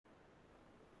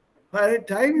By the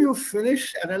time you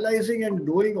finish analyzing and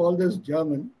doing all this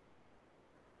German,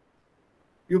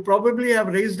 you probably have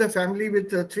raised a family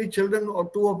with 3 children, or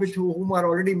 2 of which whom are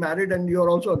already married, and you are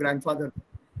also a grandfather.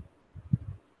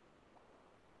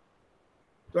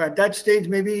 So at that stage,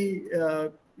 maybe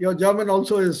your German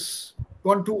also is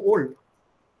gone too old.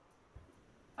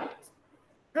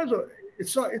 Yeah, so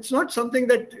it's not something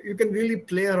that you can really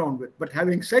play around with. But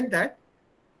having said that,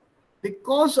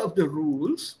 because of the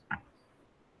rules,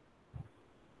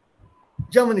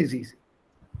 German is easy.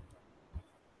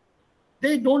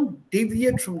 They don't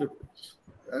deviate from the rules.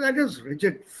 That is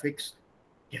rigid, fixed.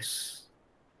 Yes.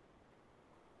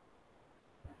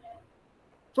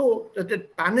 So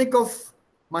that panic of,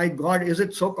 my God, is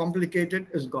it so complicated,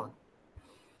 is gone.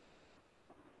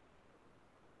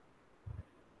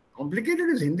 Complicated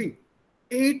is Hindi.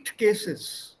 8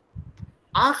 cases.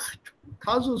 8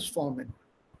 Kasusformen.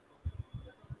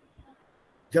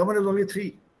 German is only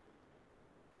 3.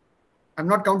 I'm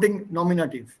not counting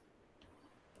nominative.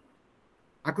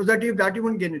 Accusative, dative,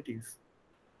 and genitive.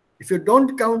 If you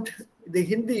don't count the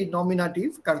Hindi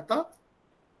nominative, karta,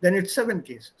 then it's 7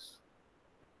 cases.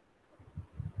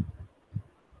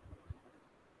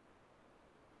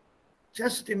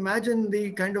 Just imagine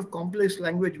the kind of complex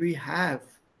language we have,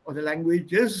 or the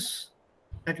languages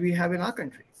that we have in our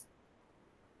country.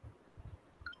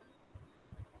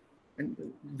 And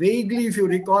vaguely, if you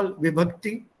recall,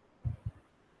 vibhakti,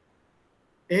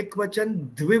 ekvachan,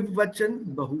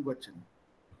 dvivachan, bahuvachan.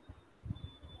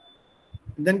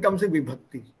 And then comes a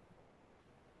vibhakti.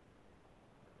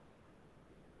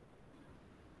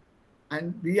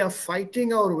 And we are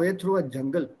fighting our way through a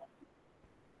jungle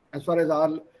as far as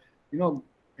our,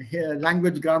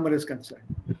 language grammar is concerned.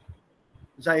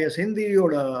 Say it's Hindi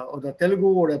or the Telugu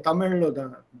or the Tamil or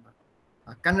the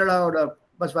Kannada or the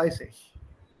बस वैसे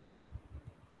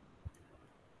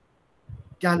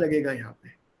क्या लगेगा यहाँ पे?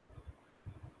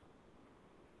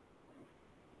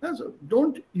 So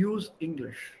don't use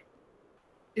English.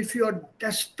 If you are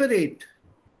desperate,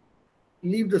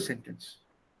 leave the sentence,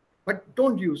 but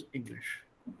don't use English.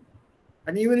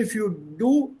 And even if you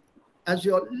do, as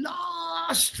your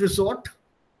last resort,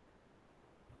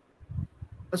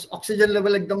 बस oxygen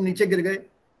level एकदम नीचे गिर गए,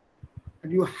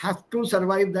 and you have to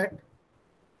survive that,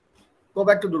 go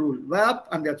back to the rule. Verb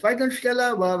an der zweiten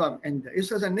Stelle, Verb am Ende.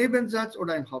 Ist das ein Nebensatz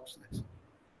oder ein Hauptsatz?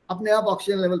 अपने आप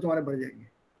oxygen level तुम्हारे बढ़ जाएंगे.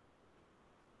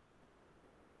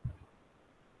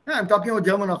 I'm talking about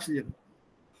German oxygen.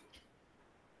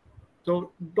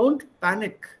 So don't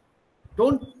panic.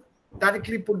 Don't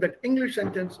directly put that English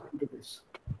sentence into this.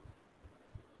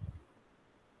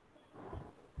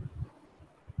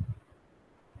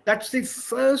 That's the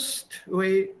first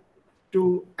way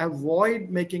to avoid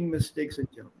making mistakes in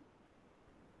German.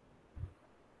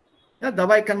 Ja,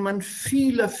 dabei kann man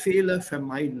viele Fehler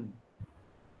vermeiden.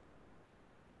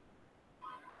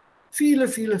 Viele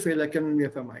Fehler können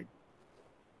wir vermeiden.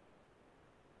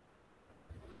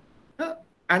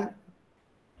 And,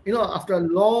 after a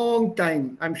long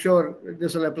time, I'm sure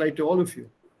this will apply to all of you,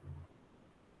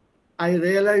 I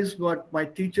realized what my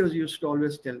teachers used to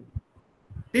always tell me.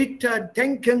 Bitte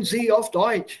denken Sie auf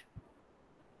Deutsch.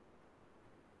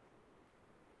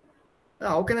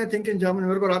 How can I think in German?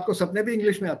 मेरे को रात को सपने भी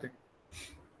English में आते हैं.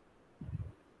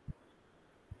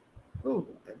 Oh,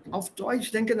 auf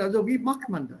Deutsch denken, also wie macht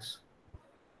man das?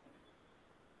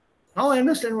 Now I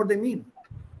understand what they mean.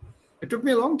 It took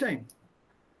me a long time.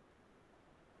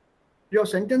 Your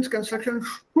sentence construction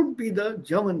should be the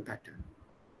German pattern.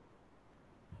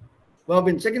 Verb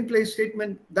in second place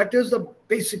statement, that is the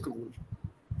basic rule.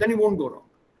 Then you won't go wrong.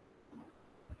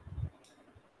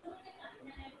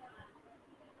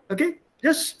 Okay?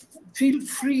 Just feel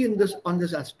free on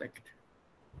this aspect.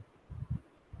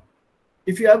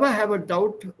 If you ever have a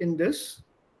doubt in this,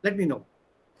 let me know.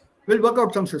 We'll work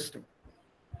out some system.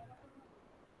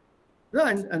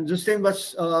 And this time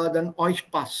was then euch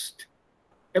passt.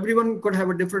 Everyone could have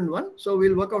a different one, so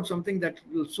we'll work out something that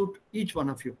will suit each one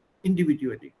of you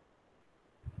individually.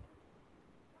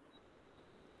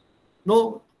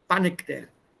 No panic there.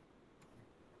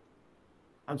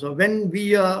 Also, wenn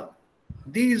wir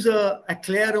diese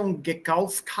Erklärung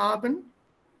gekauft haben,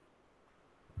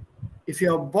 if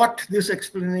you have bought this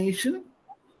explanation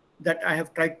that I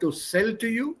have tried to sell to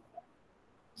you,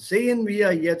 sehen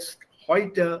wir jetzt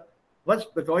heute,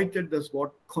 was bedeutet das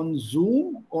Wort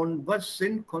Konsum und was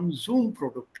sind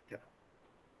Konsumprodukte?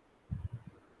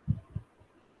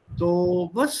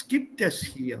 So, was gibt es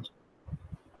hier?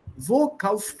 Wo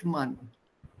kauft man?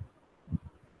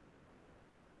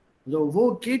 So,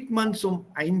 wo geht man zum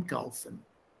Einkaufen?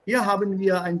 Hier haben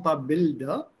wir ein paar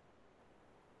Bilder.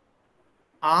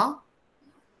 A,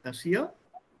 das hier.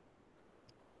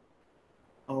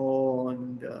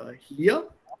 Und hier,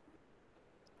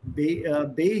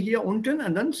 B hier unten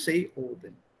und dann C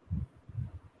oben.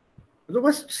 Also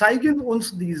was zeigen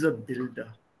uns diese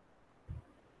Bilder?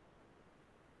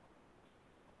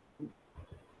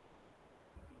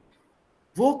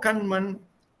 Wo kann man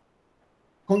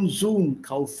Konsum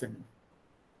kaufen?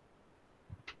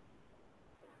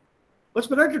 Was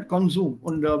bedeutet Konsum?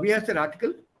 Und wie heißt der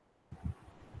Artikel?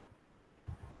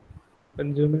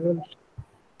 Consumables.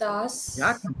 Das.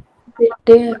 Ja,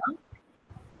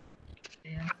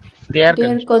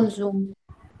 Their consume.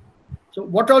 so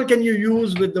what all can you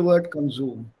use with the word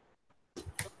consume?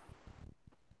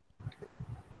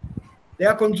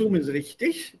 Their consume is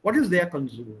richtig. What is their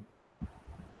consume?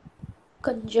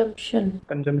 Consumption.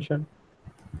 Consumption.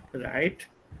 Right.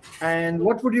 And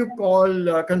what would you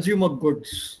call consumer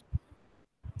goods?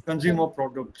 Consumer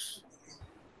products?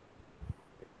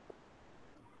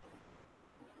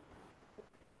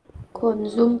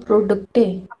 Consume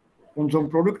Produkte.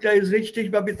 Konsumprodukte ist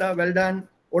richtig, Babita, well done.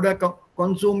 Oder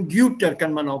Konsumgüter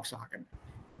kann man auch sagen.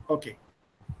 Okay.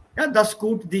 Ja, das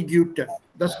Gut, die Güter.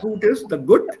 Das Gut ist the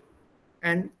good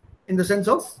and in the sense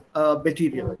of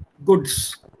material,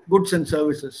 goods and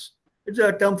services. It's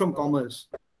a term from commerce,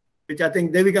 which I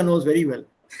think Devika knows very well.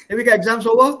 Devika, exams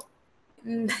over?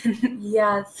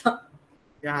 Ja, so.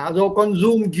 Ja, also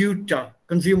Konsumgüter,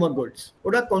 consumer goods.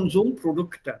 Oder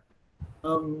Konsumprodukte.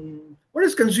 What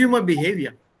is consumer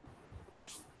behavior?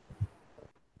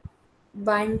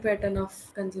 Buying pattern of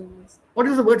consumers. What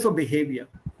is the word for behavior?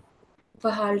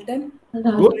 Verhalten.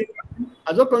 Good.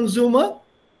 Also Consumer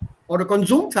oder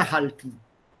Konsumverhalten.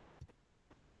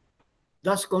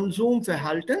 Das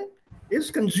Konsumverhalten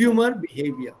is consumer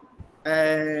behavior.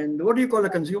 And what do you call a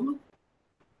consumer?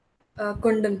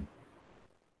 Kunden.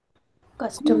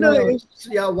 Customer. Kunde is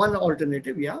one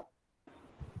alternative, yeah.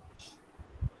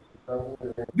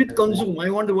 With consume, I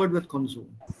want the word with consume.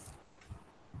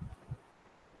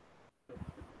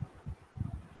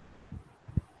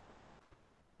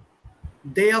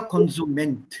 Der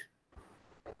Konsument.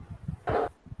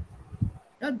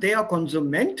 Ja, der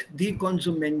Konsument, die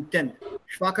Konsumenten.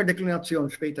 Schwache Deklination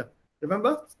später.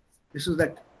 Remember? This is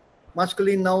that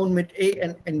masculine noun mit A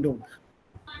and Endung.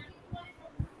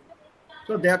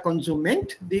 So der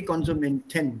Konsument, die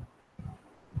Konsumenten.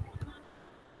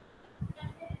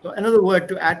 So another word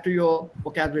to add to your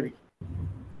vocabulary.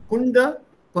 Kunde,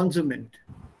 Konsument.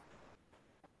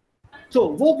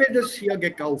 So, wo wird es hier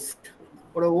gekauft?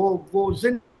 Oder wo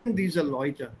sind diese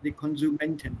Leute, die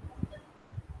Konsumenten?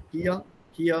 Hier,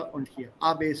 hier und hier.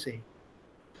 A, B, C.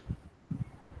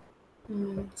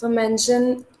 So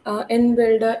Menschen in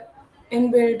Bild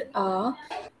A.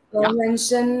 Ja.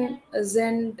 Menschen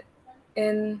sind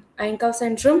in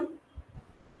Einkaufszentrum.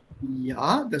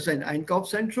 Ja, das ist ein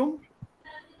Einkaufszentrum.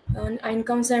 Und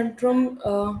Einkaufszentrum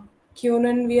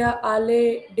können wir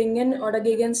alle Dinge oder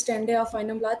Gegenstände auf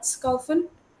einem Platz kaufen.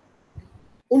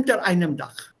 Unter einem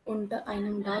Dach. Unter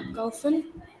einem Dach kaufen.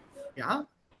 Ja.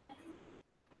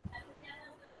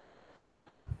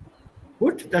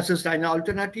 Gut, das ist eine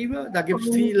Alternative. Da gibt es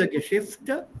viele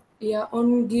Geschäfte. Ja,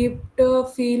 und gibt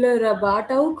viele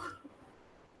Rabatt auch.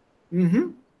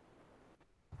 Mhm.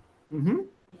 Mhm.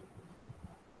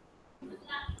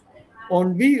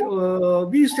 Und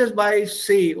wie ist das bei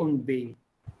C und B?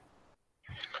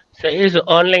 So ist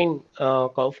online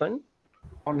kaufen.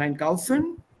 Online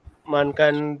kaufen. Man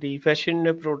kann die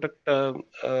verschiedenen Produkte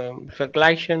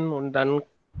vergleichen und dann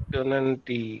können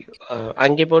die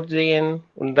Angebot sehen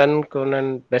und dann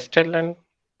können bestellen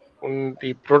und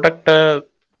die Produkte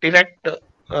direkt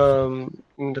in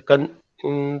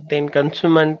den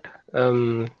Konsument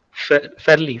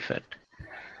verliefert.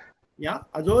 Ja,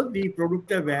 also die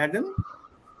Produkte werden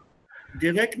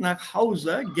direkt nach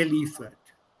Hause geliefert.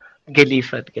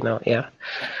 Geliefert, genau, ja.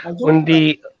 Also, Und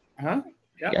die ja.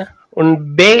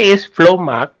 Und B ist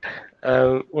Flohmarkt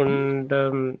und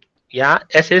ja,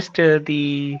 es ist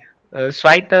die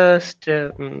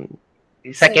zweiteste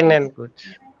die Secondhand Goods,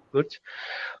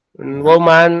 wo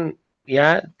man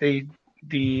ja die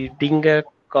Dinge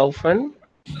kaufen.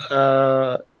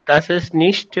 Das ist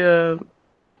nicht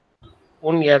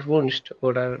unerwünscht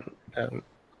oder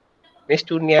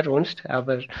nicht unerwünscht,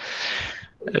 aber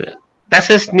das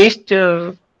ist nicht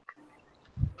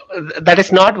that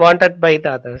is not wanted by the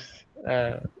others.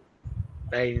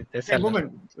 By the seller.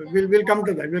 Moment, we'll come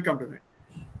to that. We'll come to that.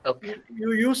 Okay.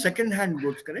 You use second-hand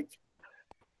goods, correct?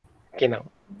 Genau.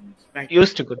 Right.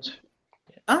 Used goods.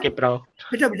 Huh? Gebraucht.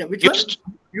 Bitte, which one?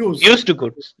 Used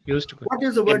goods. What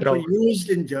is the word for used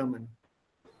in German?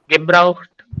 Gebraucht.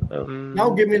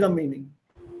 Now give me the meaning.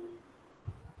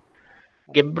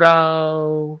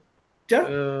 Gebraucht.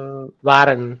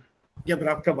 Waren.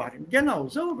 Gebrauchte Waren. Genau,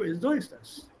 so ist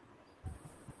das.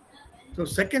 So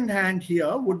second hand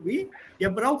here would be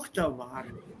gebrauchte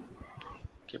Waren.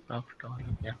 Gebrauchte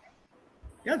Waren, ja.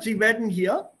 Ja, sie werden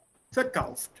hier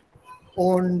verkauft.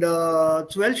 Und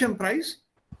zu welchem Preis?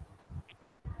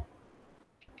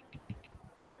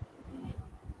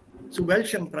 Zu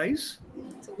welchem Preis?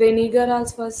 Weniger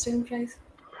als First Price.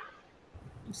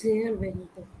 Sehr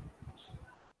weniger.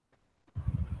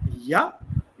 Ja,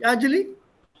 Anjali?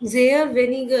 Sehr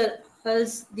weniger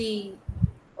als die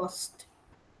Cost.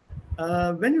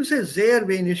 When you say sehr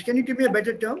wenig, can you give me a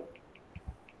better term?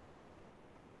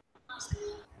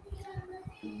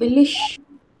 Billish.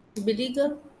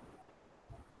 Billiger?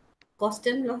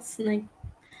 Kostenlos? Nein.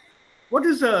 What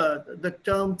is the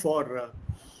term for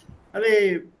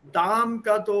अरे दाम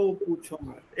का तो पूछो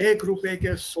मत, ₹1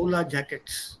 के 16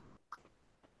 jackets.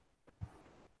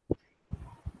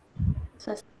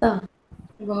 Sasta.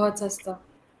 बहुत सस्ता.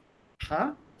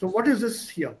 Huh? So what is this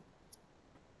here?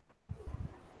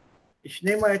 Ich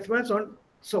nehme etwas und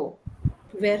so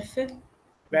Werfen?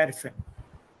 werfen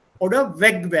oder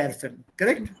wegwerfen,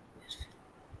 correct?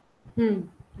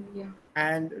 Yeah.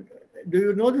 And do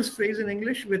you know this phrase in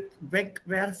English with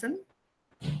wegwerfen?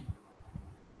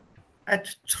 At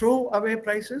throw away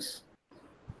prices?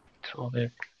 Throw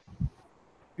away.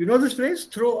 You know this phrase,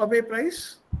 throw away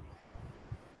price?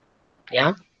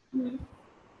 Ja,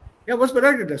 Yeah, was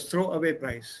bedeutet das, throw away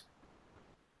price?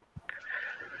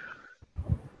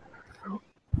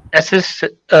 es ist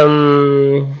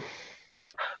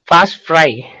fast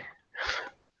frei.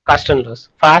 Kostenlos.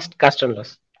 Fast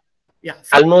kostenlos. Yeah,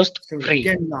 Almost free.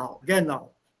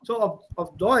 Genau. So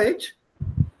auf Deutsch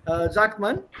sagt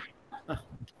man,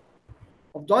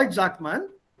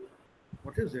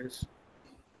 what is this?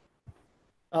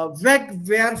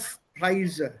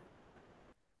 Wegwerfpreise.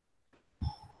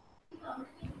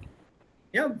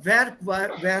 Yeah,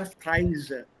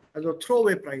 Wegwerfpreise, also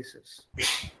throwaway prices.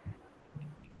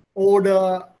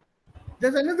 Oder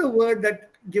there's another word that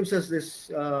gives us this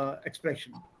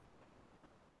expression.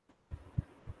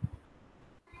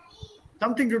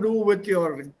 Something to do with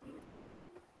your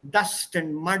dust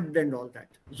and mud and all that.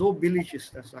 So billig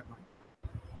ist das, sagt man.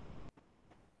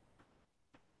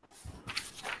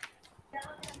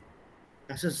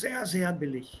 Das ist sehr, sehr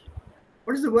billig.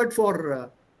 What is the word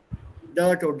for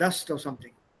dirt or dust or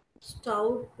something?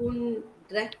 Staub und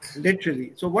Dreck.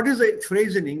 Literally. So what is the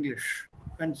phrase in English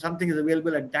when something is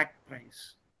available at that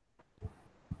price?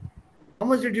 How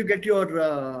much did you get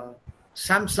your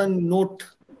Samsung Note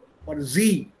or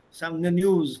Z, some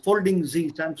news, folding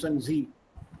Z, Samsung Z?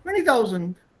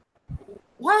 20,000.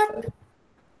 What?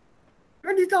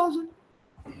 20,000?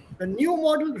 The new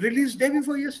model released day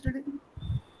before yesterday.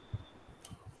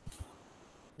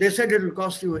 They said it will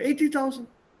cost you 80,000.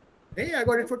 Hey, I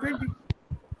got it for 20.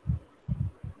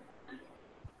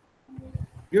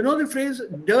 You know the phrase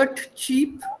dirt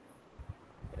cheap?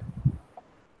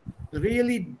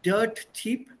 Really dirt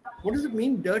cheap? What does it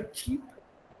mean, dirt cheap?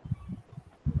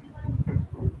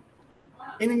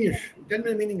 In English, tell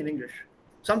me the meaning in English.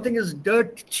 Something is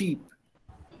dirt cheap.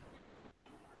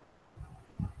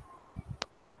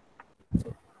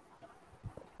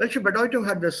 Welche Bedeutung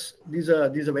hat das,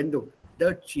 diese Wendung?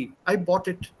 Dirt cheap. I bought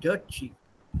it dirt cheap.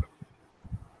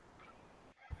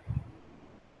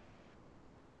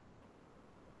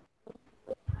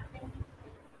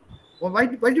 Well, why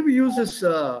do we use this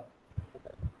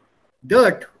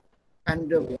dirt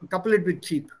and couple it with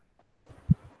cheap?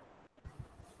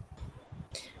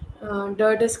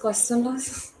 Dirt is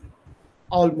kostenlos.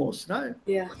 Almost, right?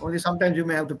 Yeah. Only sometimes you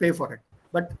may have to pay for it.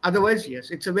 But otherwise, yes,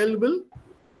 it's available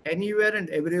anywhere and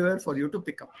everywhere for you to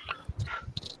pick up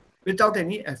without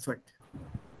any effort.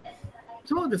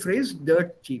 So the phrase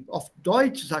dirt cheap. Auf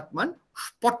Deutsch sagt man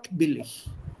spottbillig.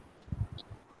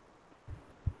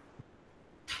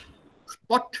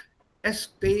 Spott,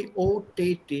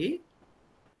 S-P-O-T-T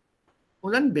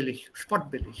und dann billig,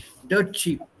 spottbillig, dirt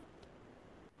cheap.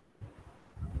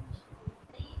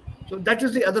 So that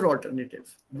is the other alternative.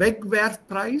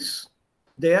 Wegwerfpreis,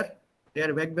 der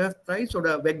Wegwerfpreis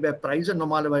oder Wegwerfpreise,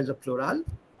 normalerweise Plural.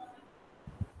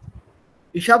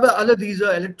 Ich habe alle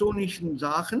diese elektronischen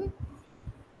Sachen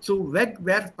zu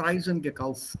Wegwerfpreisen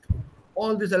gekauft.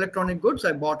 All these electronic goods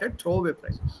I bought at throwaway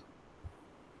prices.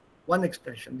 One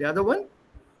expression. The other one,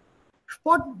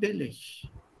 spottbillig.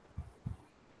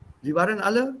 Sie waren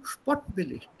alle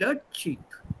spottbillig, dirt cheap.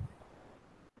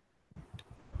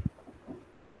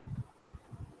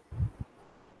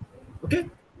 Okay,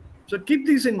 so keep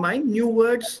these in mind. New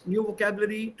words, new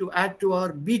vocabulary to add to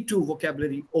our B2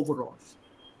 vocabulary overall.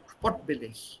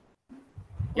 Spottbillig.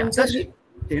 Yeah, Also that's we-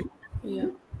 it. Yeah.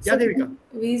 Ja, Devika.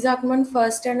 Wie sagt man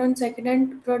First Hand und Second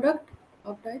Hand Product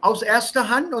auf Deutsch? Aus erster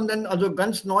Hand und dann also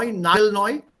ganz neu,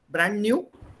 nagelneu, brand new.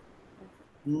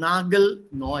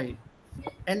 Nagelneu.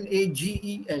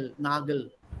 Nagel,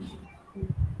 Nagel.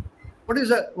 What is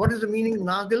the meaning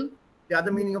Nagel? The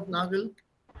other meaning of Nagel?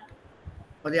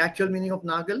 Or the actual meaning of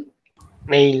Nagel?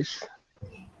 Nails.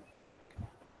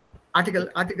 Article.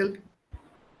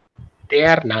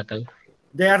 Der Nagel.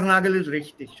 Der Nagel is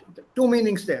richtig. Two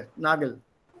meanings there, Nagel.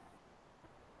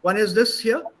 One is this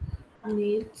here,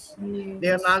 Nails.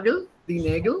 der Nagel, the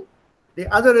Nagel. The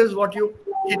other is what you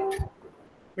hit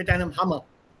mit einem Hammer.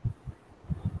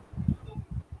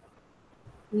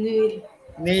 Nail.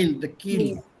 Nail, the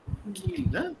keel. Keel,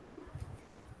 ne?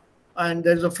 And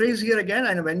there's a phrase here again,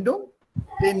 eine Wendung.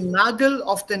 Den Nagel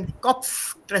auf den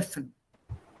Kopf treffen.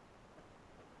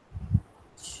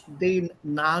 Den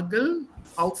Nagel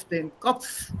auf den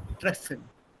Kopf treffen.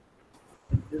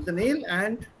 There's the nail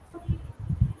and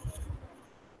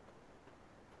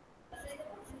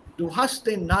du hast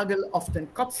den Nagel auf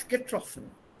den Kopf getroffen.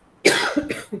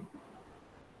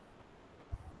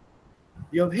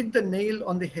 You have hit the nail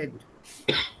on the head.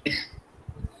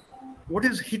 What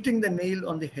is hitting the nail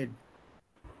on the head?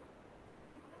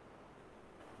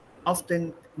 Auf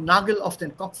den Nagel auf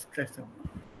den Kopf treffen.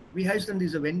 Wie heißt denn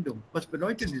diese Wendung? Was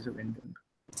bedeutet diese Wendung?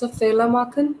 So Fehler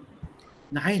machen? To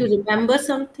Nein, remember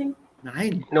something?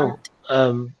 nein, No.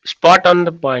 Spot on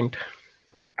the point.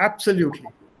 absolutely.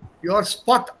 You are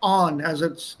spot on,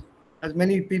 as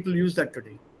many people use that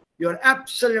today. You are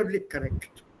absolutely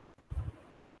correct.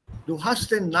 Du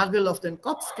hast den Nagel auf den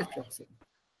Kopf getroffen.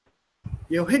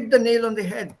 You hit the nail on the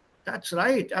head. That's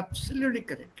right, absolutely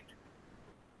correct.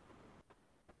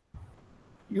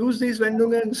 Use these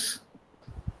Wendungen.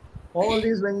 All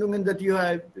these Wendungen that you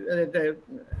have,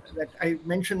 that I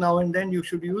mention now and then, you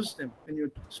should use them when you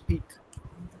speak.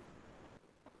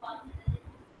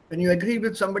 When you agree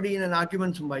with somebody in an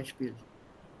Argument zum Beispiel.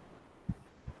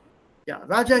 Ja,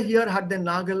 Raja hier hat den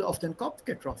Nagel auf den Kopf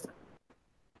getroffen.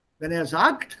 Wenn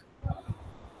sagt,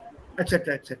 etc.,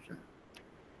 etc.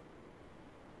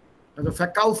 Also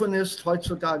verkaufen ist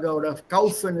heutzutage oder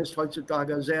kaufen ist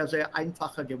heutzutage sehr, sehr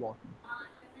einfacher geworden.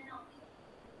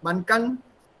 Man kann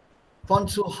von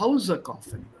zu Hause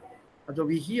kaufen, also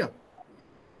wie hier.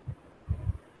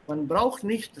 Man braucht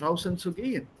nicht draußen zu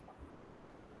gehen,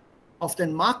 auf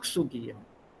den Markt zu gehen.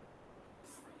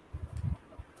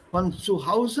 Von zu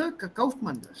Hause kauft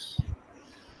man das.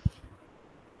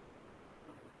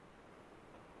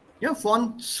 Ja,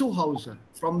 von zu Hause,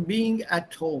 from being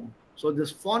at home. So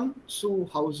this von zu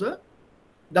Hause,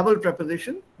 double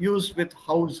preposition used with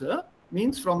Hause,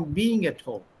 means from being at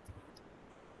home.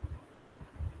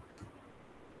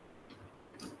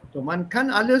 So man kann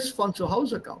alles von zu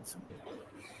Hause kaufen.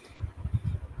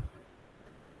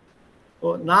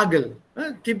 Oh, Nagel,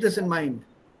 keep this in mind.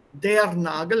 Der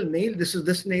Nagel, nail, this is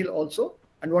this nail also.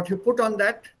 And what you put on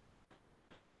that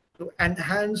to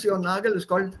enhance your nagel is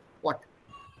called what?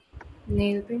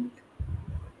 Nail paint.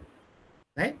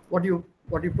 Right? What you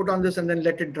put on this and then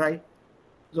let it dry.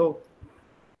 So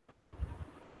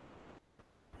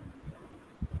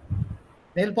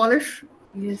nail polish.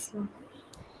 Yes, sir.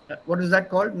 What is that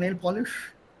called? Nail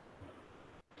polish.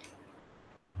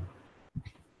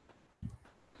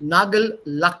 Nagel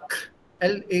lack.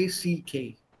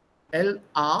 L-A-C-K.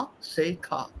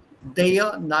 L-A-C-K.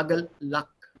 Der Nagel lack.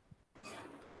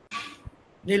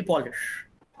 Nail polish.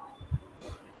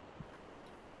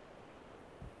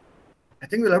 I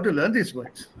think we'll have to learn these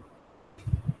words.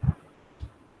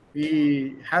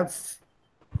 We have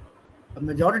a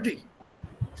majority.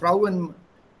 Frauen,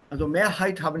 also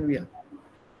Mehrheit haben wir.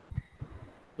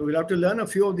 So we'll have to learn a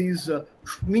few of these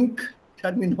schmink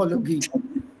terminology.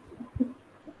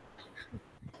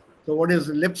 So what is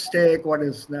lipstick? What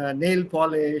is nail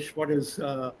polish? What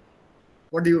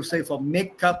do you say for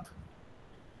makeup?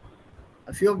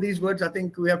 A few of these words I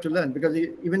think we have to learn because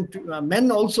even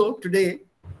men also today,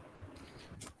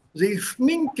 sie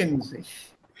schminken sich.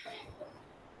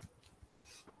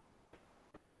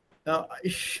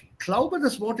 Ich glaube,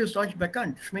 das Wort ist euch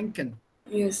bekannt, schminken.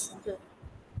 Yes.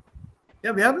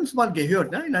 Ja, wir haben es mal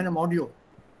gehört, ne, in einem Audio.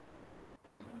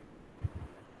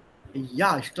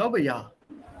 Ja, ich glaube ja.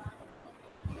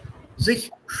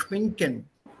 Sich schminken.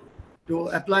 To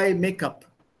apply makeup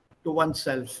to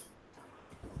oneself.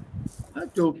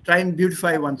 To try and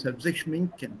beautify oneself. Sich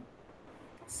schminken.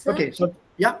 Sir, Okay, so,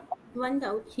 ja. one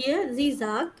doubt. Here, sie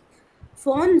sagt,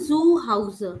 von zu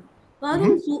Hause.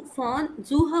 Warum von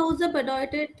zu Hause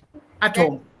bedeutet At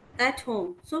home. at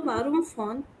home? So, warum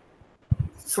von?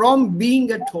 From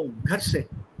being at home. घर से.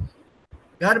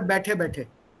 घर बैठे बैठे.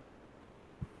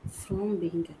 From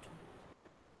being at home.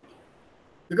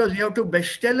 Because you have to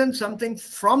bestellen something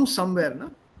from somewhere.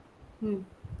 No?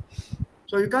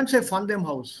 So you can't say von dem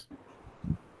Haus.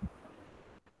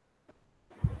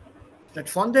 That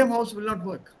von dem Haus will not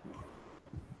work.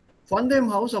 Von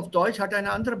dem Haus auf Deutsch hat eine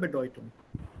andere Bedeutung.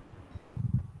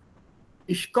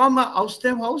 Ich komme aus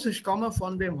dem Haus, ich komme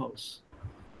von dem Haus.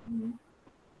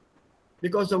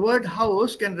 Because the word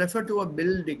house can refer to a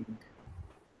building.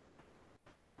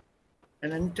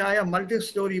 An entire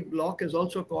multi-story block is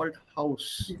also called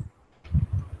house.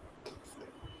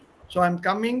 So I'm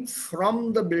coming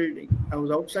from the building. I was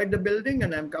outside the building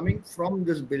and I'm coming from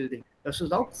this building. Das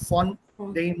ist auch von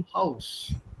dem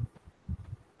Haus.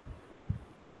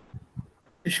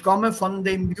 Ich komme von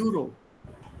dem Büro.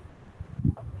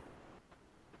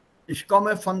 Ich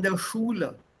komme von der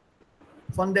Schule,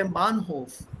 von dem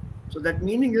Bahnhof. So that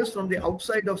meaning is from the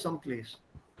outside of some place.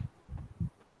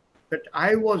 That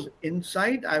I was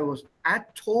inside, I was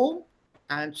at home,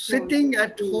 and sitting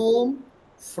at home,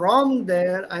 from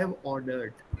there I have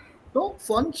ordered. So,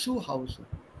 von zu Hause.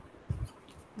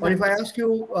 Or if I ask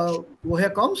you, woher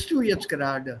kommst du jetzt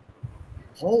gerade?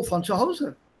 Oh, von zu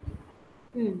Hause.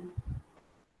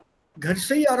 घर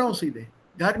से ही आ रहा हूँ सीधे.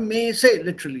 घर में से,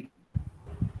 literally.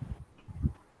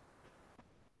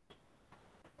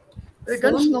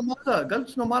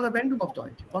 Ganz normale Wendung auf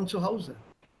Deutsch. Von zu Hause.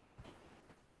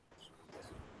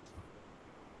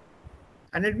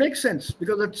 And it makes sense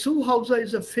because the zu Hause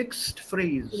is a fixed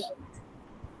phrase.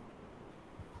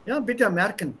 Ja, bitte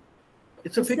merken.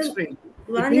 It's a fixed phrase.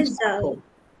 One is sagen.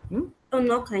 Oh,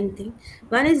 noch kein Ding.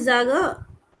 One is sagen,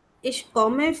 ich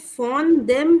komme von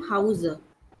dem Hause.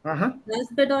 Das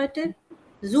bedeutet,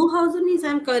 zu Hause means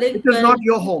I'm correct. It is not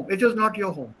your home. It is not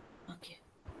your home. Okay.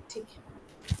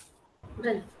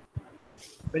 Well.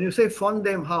 When you say von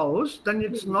dem Haus, then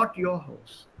it's not your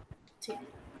house.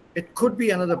 It could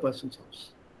be another person's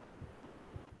house.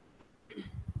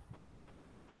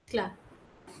 Klar.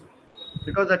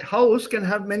 Because that house can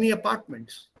have many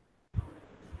apartments.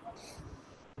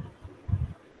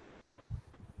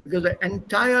 Because the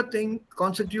entire thing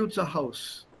constitutes a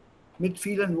house. Mit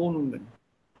vielen Wohnungen.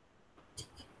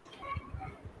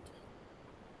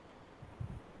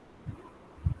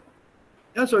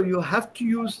 Yeah, so you have to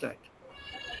use that.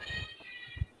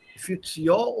 If it's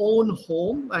your own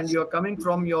home and you're coming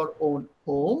from your own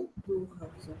home,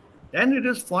 then it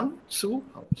is von zu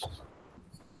Haus.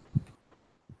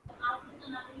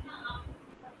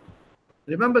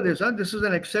 Remember this, this is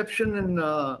an exception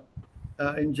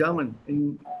in German,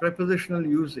 in prepositional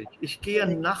usage. Ich gehe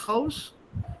nach Haus,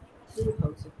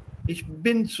 ich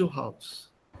bin zu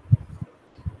Haus.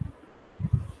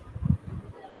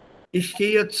 Ich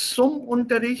gehe zum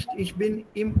Unterricht, ich bin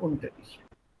im Unterricht.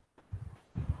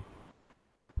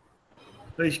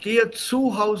 So ich gehe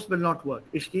zu Haus will not work.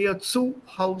 Ich gehe zu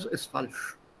Haus ist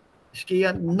falsch. Ich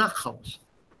gehe nach Haus.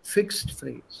 Fixed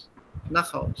phrase.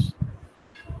 Nach Haus.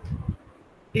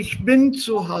 Ich bin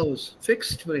zu Haus.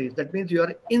 Fixed phrase. That means you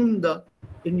are in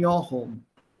your home.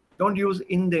 Don't use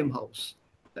in dem Haus.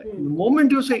 The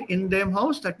moment you say in dem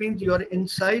Haus, that means you are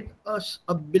inside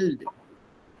a building.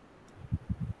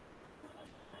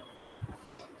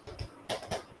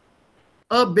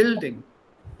 A building,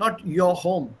 not your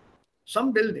home.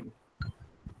 Some building.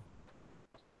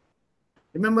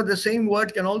 Remember, the same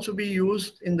word can also be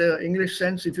used in the English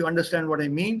sense, if you understand what I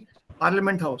mean.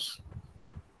 Parliament House.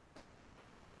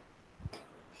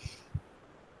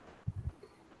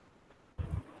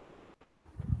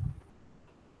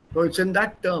 So it's in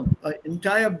that term. An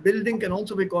entire building can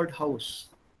also be called house.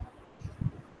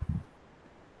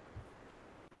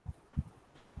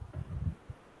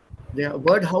 The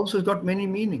word house has got many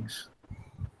meanings.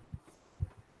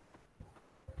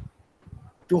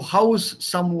 To house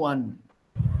someone.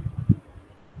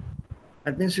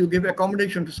 That means you give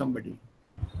accommodation to somebody.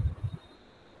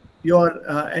 Your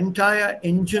entire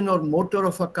engine or motor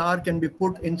of a car can be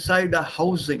put inside a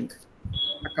housing,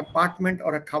 a compartment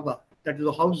or a cover. That is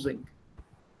a housing.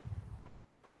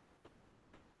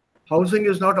 Housing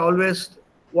is not always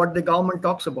what the government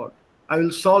talks about. I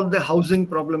will solve the housing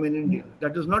problem in India.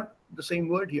 That is not the same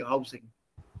word here, housing.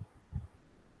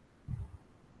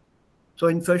 So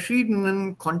in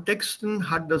verschiedenen Kontexten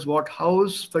hat das Wort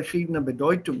Haus verschiedene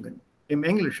Bedeutungen im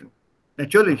Englischen.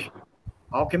 Natürlich,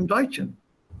 auch im Deutschen.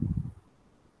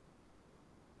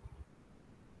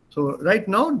 So right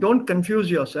now, don't confuse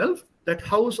yourself that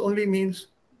house only means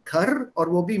ghar or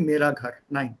wo bhi mera ghar.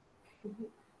 Nein.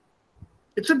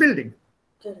 It's a building.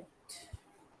 Correct.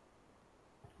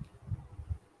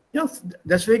 Ja,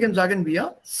 deswegen sagen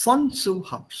wir von zu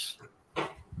Haus.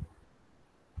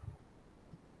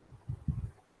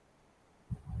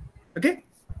 Okay?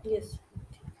 Yes.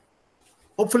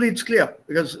 Hopefully it's clear,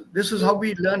 because this is how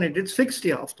we learn it. It's fixed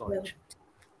hier auf Deutsch.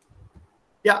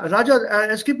 Ja, Raja,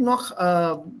 es gibt noch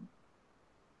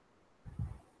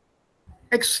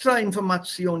extra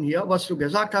Information hier. Was du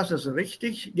gesagt hast, ist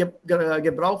richtig.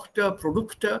 Gebrauchte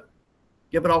Produkte,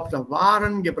 gebrauchte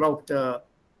Waren, gebrauchte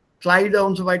Kleider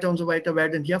und so weiter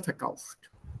werden hier verkauft.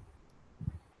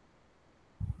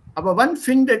 Aber wann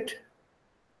findet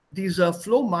dieser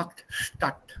Flohmarkt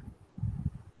statt?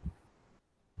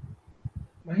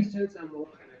 Meistens am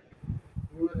Wochenende.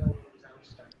 Nur am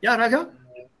Samstag. Ja, Raja?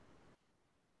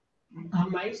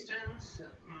 Meistens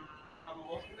am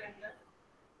Wochenende.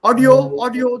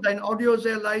 Audio, dein Audio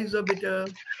sehr leise, bitte.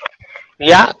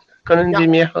 Ja, können Sie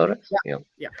mir hören? Ja.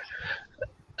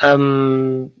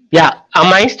 Ja, am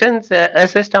meisten,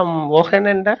 es ist am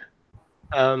Wochenende,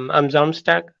 am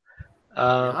Samstag.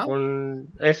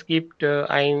 Und es gibt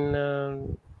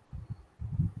ein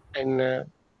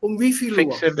um wie viel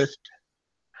Uhr?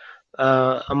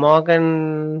 Am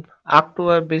Morgen 8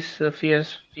 Uhr bis 4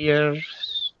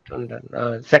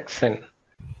 Stunden, 16.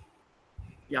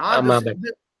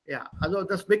 Ja, also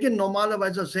das beginnt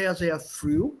normalerweise sehr, sehr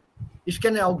früh. Ich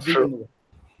kenne auch 7 Uhr.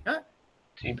 Ja?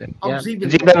 7, auch ja.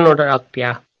 7 oder 8,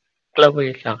 ja. Glaube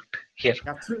ich 8 hier.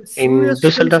 Ja, in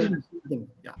Düsseldorf.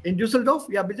 Ja. In Düsseldorf,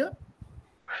 ja bitte?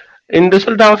 In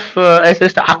Düsseldorf es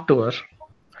ist 8 Uhr.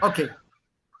 Okay.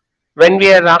 Wenn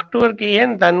wir 8 Uhr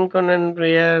gehen, dann können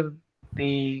wir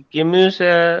die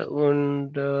Gemüse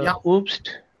und Obst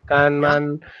kann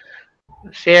man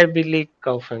sehr billig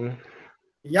kaufen.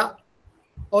 Ja,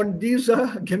 und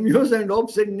diese Gemüse und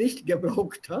Obst sind nicht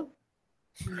gebraucht. Huh?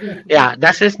 Ja,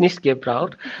 das ist nicht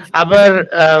gebraucht, aber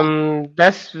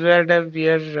das werden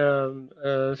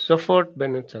wir sofort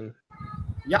benutzen.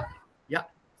 Ja,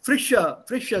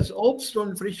 frisches Obst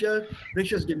und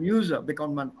frisches Gemüse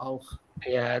bekommt man auch.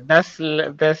 Ja, das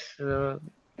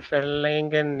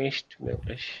verlängern nicht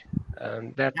möglich.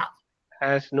 That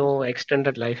has no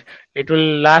extended life. It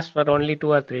will last for only 2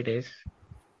 or 3 days.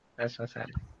 That's what's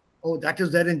happening. Oh, that is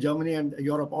there in Germany and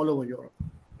Europe, all over Europe.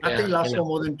 Nothing lasts for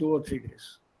more than 2 or 3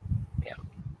 days. Yeah,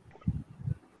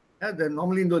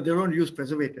 normally they don't use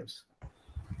preservatives.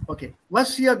 Okay,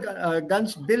 was hier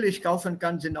ganz billig kaufen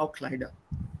kann, sind auch Kleider.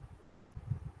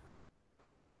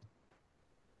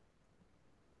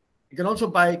 You can also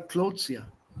buy clothes here.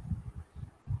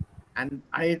 And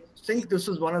I think this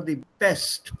is one of the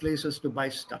best places to buy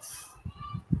stuff.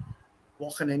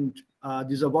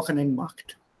 Dieser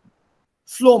Wochenendmarkt.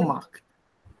 Flohmarkt.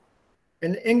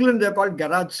 In England, they're called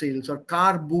garage sales or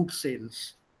car boot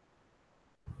sales,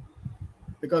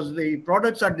 because the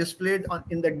products are displayed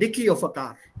in the dicky of a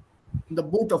car, in the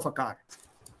boot of a car.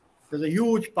 There's a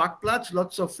huge Parkplatz.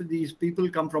 Lots of these people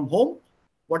come from home.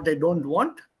 What they don't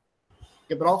want,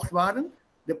 Gebrauchtwaren.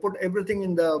 They put everything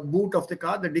in the boot of the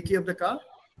car, the dicky of the car,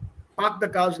 park the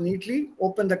cars neatly,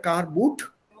 open the car boot,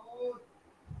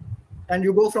 and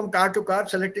you go from car to car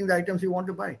selecting the items you want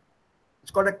to buy. It's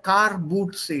called a car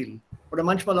boot sale or a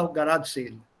manchmal of garage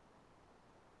sale.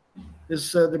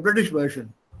 This is the British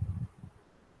version.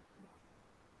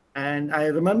 And I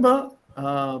remember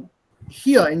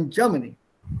here in Germany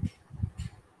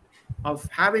of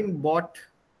having bought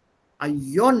a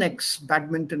Yonex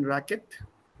badminton racket.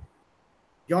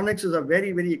 Yonex is a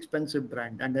very, very expensive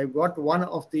brand, and I got one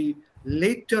of the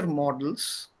later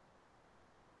models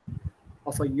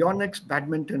of a Yonex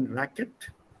badminton racket.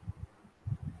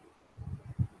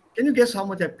 Can you guess how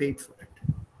much I paid for it?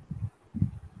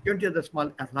 Könnt ihr das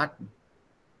mal erraten?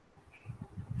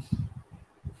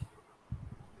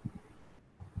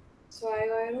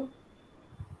 €2?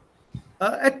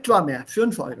 Etwa mehr,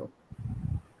 5 Euro.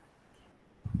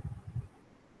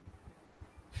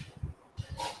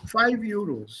 5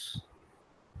 euros.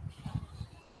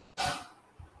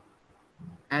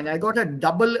 And I got a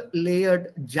double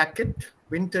layered jacket,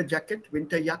 winter Jacke,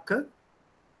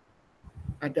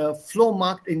 at a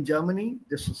Flohmarkt in Germany.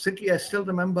 This city I still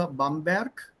remember,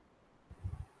 Bamberg.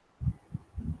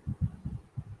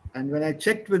 And when I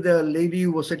checked with the lady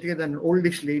who was sitting there, an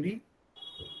oldish lady,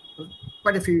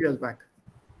 quite a few years back,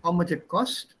 how much it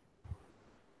cost,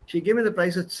 she gave me the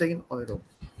price at 10 euro.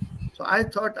 So I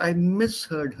thought I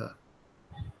misheard her.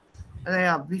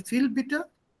 And we feel bitter.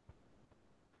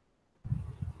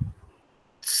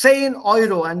 10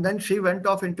 euro. And then she went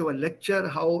off into a lecture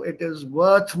how it is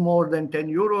worth more than 10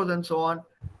 euros and so on.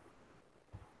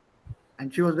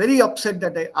 And she was very upset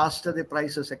that I asked her the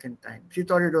price a second time. She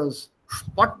thought it was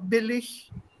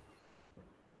spottbillig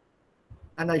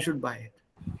and I should buy it.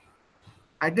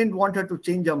 I didn't want her to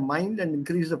change her mind and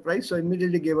increase the price, so I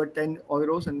immediately gave her 10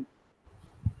 euros and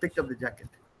picked up the jacket.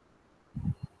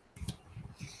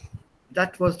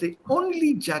 That was the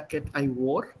only jacket I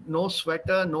wore. No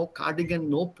sweater, no cardigan,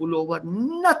 no pullover,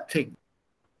 nothing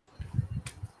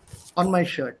on my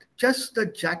shirt. Just the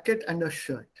jacket and a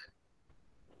shirt.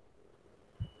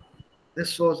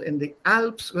 This was in the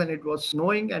Alps when it was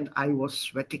snowing and I was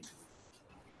sweating.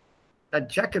 That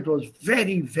jacket was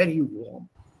very, very warm.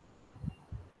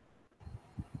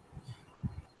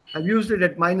 I've used it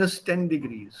at -10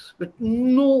 degrees with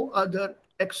no other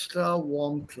extra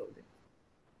warm clothing.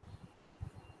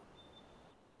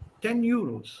 10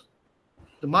 euros.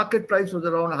 The market price was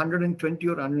around 120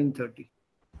 or 130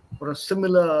 for a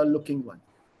similar looking one.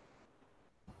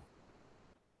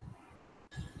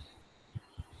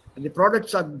 And the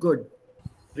products are good,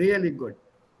 really good.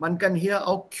 Man kann hier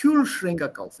auch Kühlschränke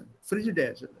kaufen,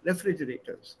 Frigidaires,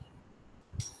 refrigerators.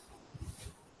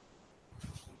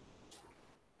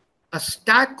 A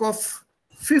stack of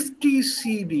 50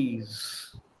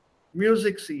 CDs,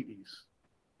 music CDs.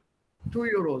 2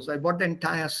 euros. I bought the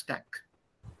entire stack.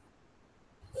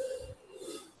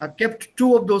 I kept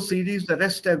 2 of those CDs. The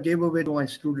rest I gave away to my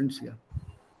students here.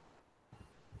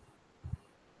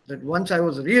 That once I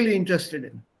was really interested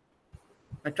in.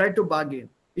 I tried to bargain.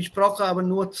 Ich brauche aber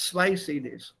nur 2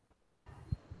 CDs.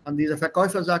 Und dieser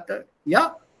Verkäufer sagte,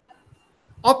 ja,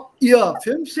 ob ihr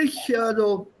 50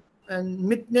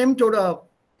 mitnehmt oder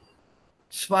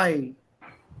 2,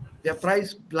 der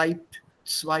Preis bleibt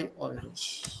 2 Euro.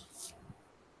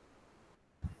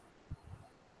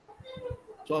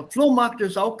 So, Flohmarkt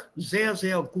ist auch sehr,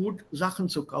 sehr gut, Sachen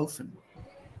zu kaufen.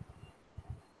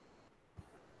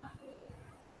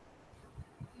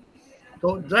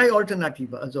 So, 3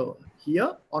 Alternativen. Also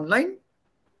hier online,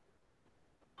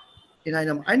 in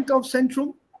einem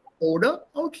Einkaufszentrum oder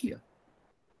auch hier.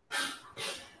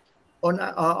 Und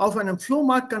auf einem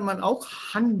Flohmarkt kann man auch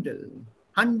handeln.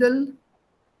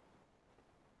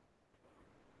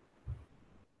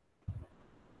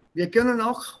 Wir können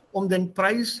auch um den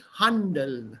Preis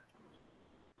handeln.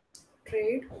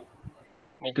 Trade.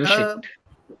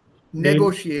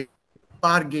 Negotiate.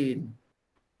 Bargain.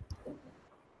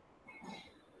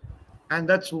 And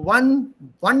that's one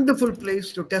wonderful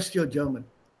place to test your German.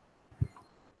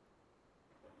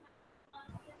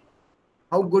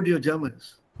 How good your German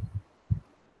is.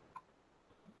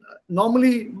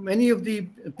 Normally, many of the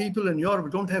people in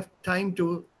Europe don't have time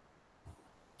to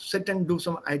sit and do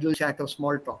some idle chat or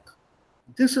small talk.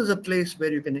 This is a place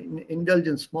where you can indulge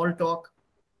in small talk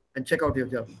and check out your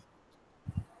German.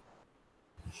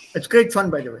 It's great fun,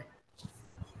 by the way.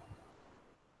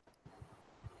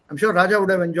 I'm sure Raja would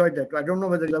have enjoyed that. I don't know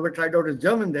whether he ever tried out his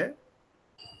German there.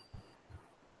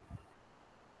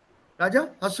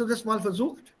 Raja, hast du das mal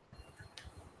versucht?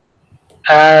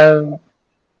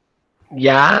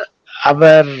 Ja,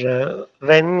 aber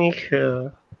wenn ich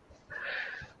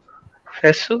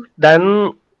versuche,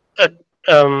 dann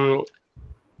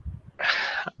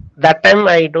that time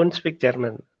I don't speak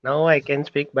German. Now I can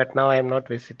speak, but now I am not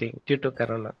visiting due to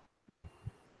Corona.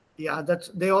 Yeah,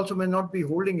 they also may not be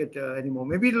holding it anymore.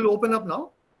 Maybe it'll open up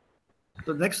now.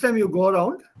 So next time you go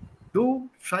around, do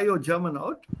try your German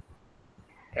out.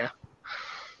 Yeah.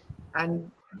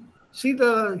 And see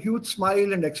the huge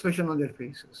smile and expression on their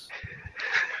faces.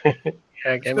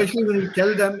 Ja, Especially when you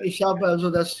tell them, ich habe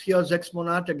also das hier 6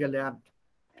 Monate gelernt.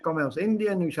 Ich komme aus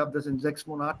Indien, ich habe das in 6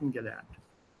 Monaten gelernt.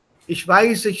 Ich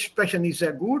weiß, ich spreche nicht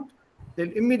sehr gut.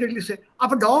 They'll immediately say,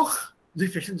 aber doch, Sie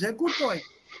sprechen sehr gut Deutsch.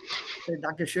 Say,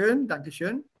 Dankeschön,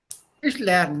 Dankeschön. Ich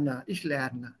lerne.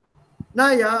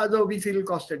 Naja, also wie viel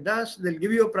kostet das? They'll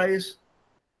give you a price.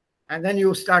 And then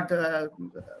you start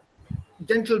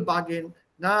gentle bargain.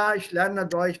 Na, ich lerne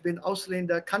Deutsch, bin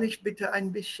Ausländer. Kann ich bitte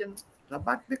ein bisschen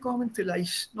Rabatt bekommen?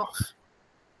 Vielleicht noch,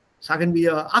 sagen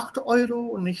wir, 8 Euro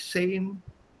und nicht 10.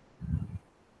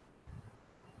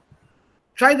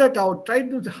 Try that out. Try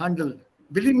to handle.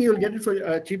 Believe me, you'll get it for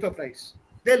a cheaper price.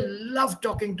 They love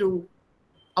talking to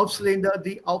Ausländer,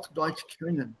 die auch Deutsch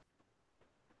können.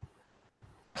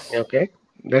 Okay,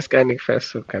 das kann ich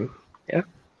versuchen. Ja.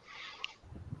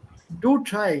 Do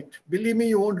try it. Believe me,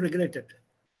 you won't regret it.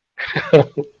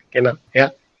 Genau,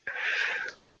 ja.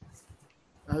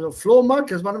 Also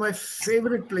Flohmarkt is one of my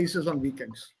favorite places on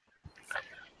weekends.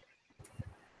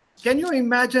 Can you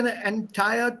imagine an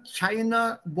entire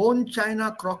bone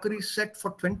china crockery set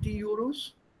for 20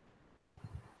 euros?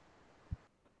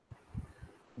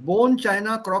 Bone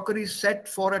china crockery set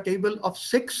for a table of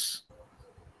 6.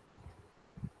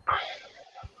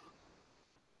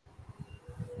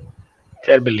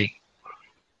 Sehr billig.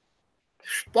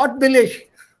 Sportbillig.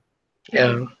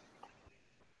 Ja.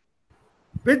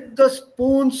 With the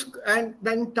spoons and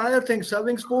the entire thing,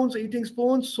 serving spoons, eating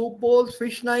spoons, soup bowls,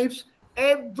 fish knives,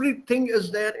 Everything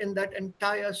is there in that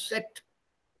entire set.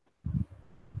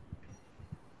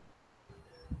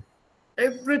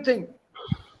 Everything.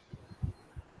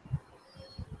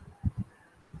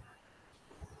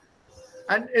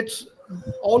 And it's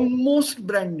almost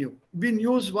brand new. Been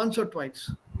used once or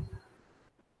twice.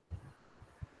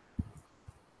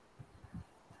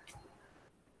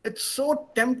 It's so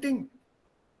tempting.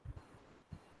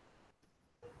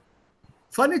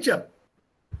 Furniture.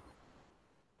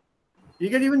 You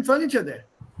get even furniture there.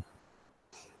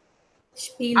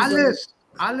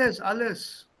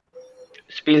 Alles.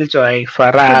 Spielzeug,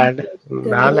 Fahrrad,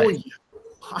 alles.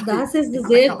 Das ist eine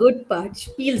sehr good part.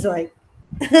 Spielzeug.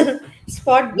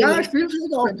 Sportbillig. Ja,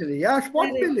 Spielzeug auch natürlich. Ja,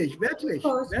 sportbillig, wirklich.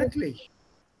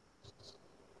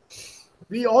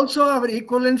 We also have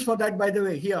equivalents for that, by the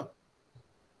way, here.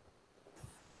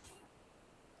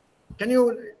 Can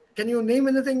you name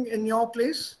anything in your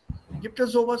place? Gibt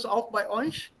es sowas auch bei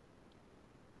euch?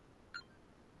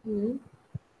 In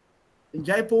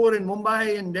Jaipur, in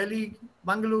Mumbai, in Delhi,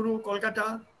 Bangalore,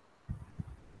 Kolkata?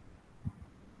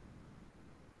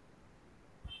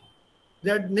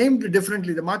 They're named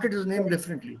differently. The market is named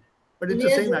differently, but it's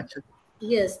the same actually.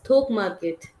 Yes, Thok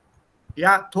Market.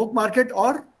 Yeah, Thok Market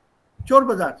or Chor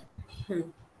Bazaar.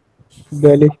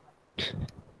 Delhi.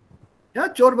 Yeah,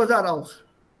 Chor Bazaar auch.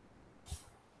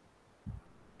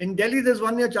 In Delhi, there's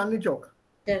one near Chandni Chowk.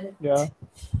 Yeah.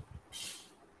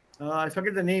 I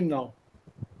forget the name now.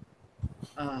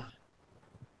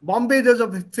 Bombay, there's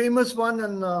a famous one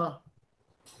and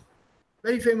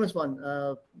very famous one.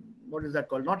 What is that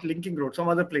called? Not Linking Road, some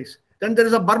other place. Then there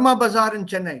is a Burma Bazaar in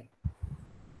Chennai.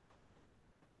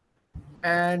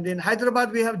 And in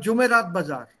Hyderabad, we have Jumeirah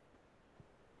Bazaar.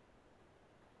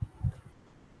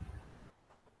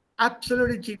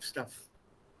 Absolutely cheap stuff.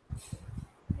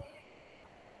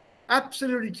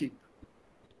 Absolutely cheap.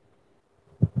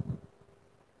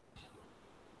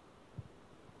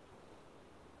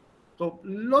 So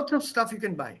lots of stuff you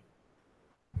can buy.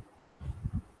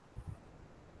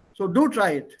 So do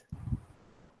try it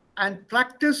and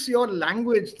practice your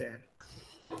language there.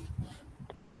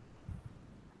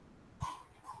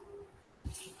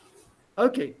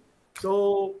 Okay,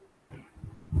 so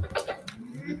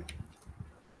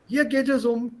hier geht es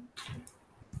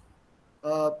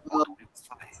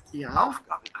ja.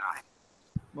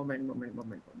 Moment.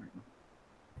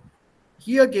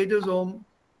 Hier geht es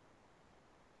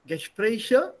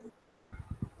Gespräche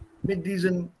mit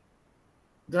diesen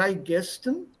 3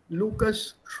 Gästen,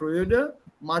 Lukas Schröder,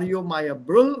 Mario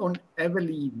Meyer-Brüll und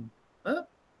Evelyn.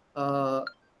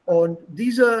 Und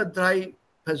diese 3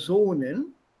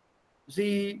 Personen,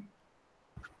 sie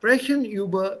sprechen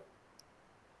über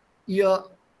ihr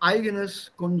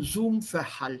eigenes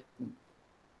Konsumverhalten.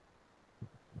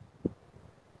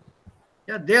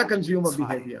 Ja, der Consumer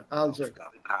Behavior. Also.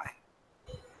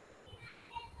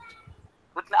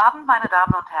 Guten Abend, meine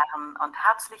Damen und Herren, und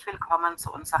herzlich willkommen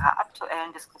zu unserer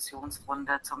aktuellen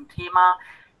Diskussionsrunde zum Thema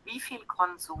Wie viel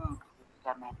Konsum braucht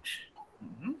der Mensch?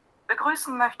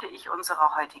 Begrüßen möchte ich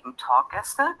unsere heutigen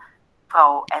Talkgäste,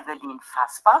 Frau Evelyn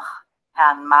Fassbach,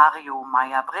 Herrn Mario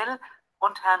Meyer-Brill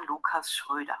und Herrn Lukas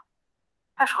Schröder.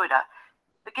 Herr Schröder,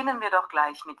 beginnen wir doch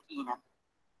gleich mit Ihnen.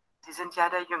 Sie sind ja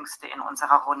der Jüngste in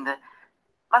unserer Runde.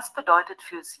 Was bedeutet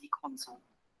für Sie Konsum?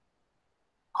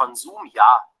 Konsum,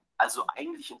 ja. Also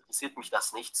eigentlich interessiert mich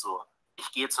das nicht so.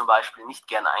 Ich gehe zum Beispiel nicht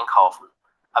gerne einkaufen.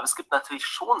 Aber es gibt natürlich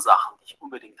schon Sachen, die ich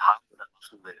unbedingt haben oder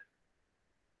machen will.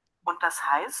 Und das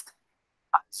heißt?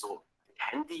 Also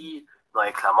Handy,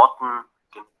 neue Klamotten,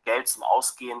 Geld zum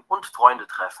Ausgehen und Freunde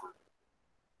treffen.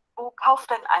 Wo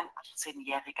kauft denn ein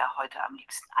 18-Jähriger heute am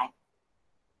liebsten ein?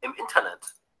 Im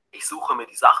Internet. Ich suche mir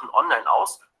die Sachen online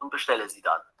aus und bestelle sie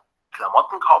dann.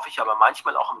 Klamotten kaufe ich aber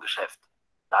manchmal auch im Geschäft.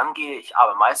 Dann gehe ich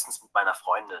aber meistens mit meiner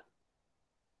Freundin.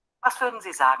 Was würden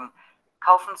Sie sagen?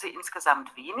 Kaufen Sie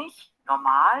insgesamt wenig,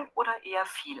 normal oder eher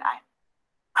viel ein?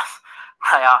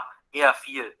 Naja, eher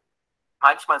viel.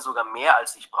 Manchmal sogar mehr,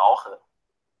 als ich brauche.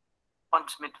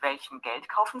 Und mit welchem Geld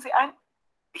kaufen Sie ein?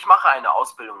 Ich mache eine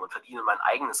Ausbildung und verdiene mein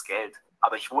eigenes Geld.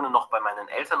 Aber ich wohne noch bei meinen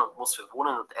Eltern und muss für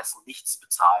Wohnen und Essen nichts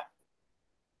bezahlen.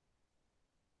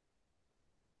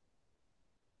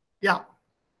 Ja.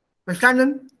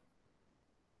 Verstanden?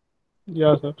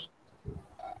 Ja, Sir.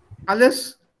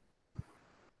 Alles?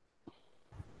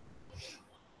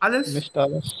 Alles? Nicht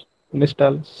alles. Nicht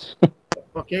alles.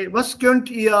 Okay, was könnt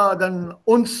ihr dann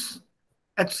uns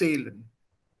erzählen?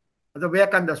 Also wer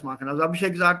kann das machen? Also habe ich ja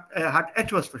gesagt, er hat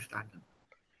etwas verstanden.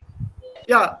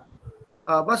 Ja,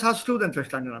 was hast du denn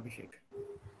verstanden, Abhishek?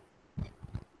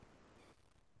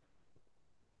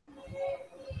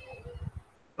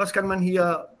 Was kann man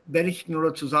hier berichten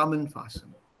oder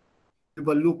zusammenfassen?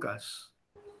 über Lukas.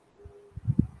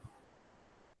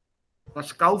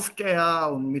 Was kauft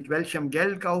er und mit welchem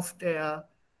Geld kauft er?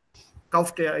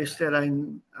 Ist er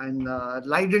ein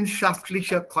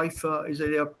leidenschaftlicher Käufer? Ist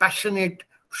er ein passionate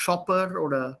shopper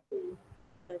oder?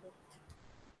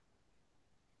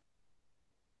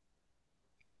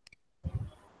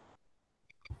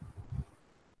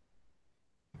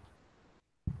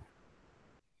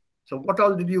 So what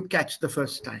all did you catch the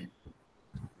first time?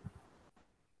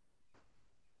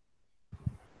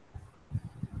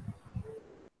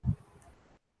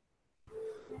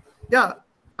 Yeah,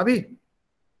 Abhi,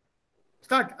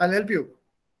 start. I'll help you.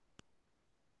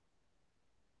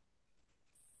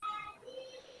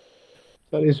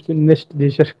 Sorry, it's been missed,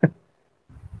 teacher.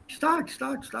 Start.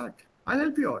 I'll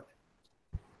help you out.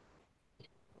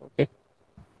 Okay.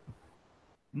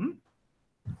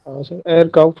 So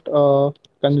aircraft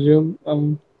consume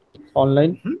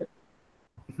online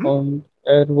und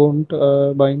wohnt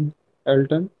beim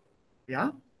Eltern.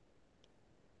 Ja.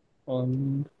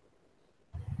 Und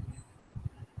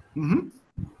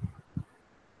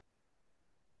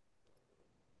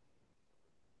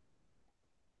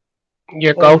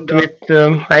Ihr kauft mit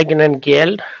eigenem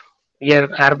Geld.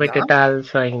 Ihr arbeitet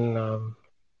als ein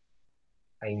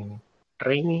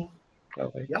Trainee,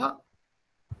 glaube ich. Ja.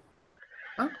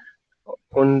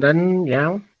 Und dann,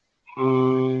 ja,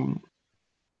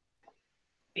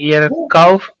 ihr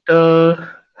kauft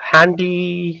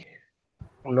Handy,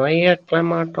 neue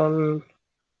Klamotten.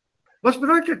 Was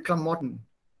bedeutet Klamotten?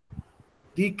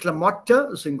 Die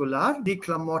Klamotte Singular, die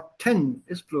Klamotten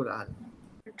ist Plural.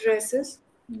 Dresses.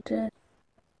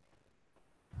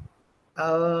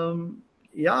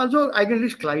 Ja, also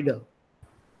eigentlich Kleider.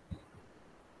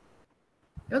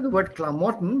 Yeah, the word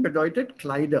Klamotten bedeutet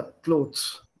Kleider,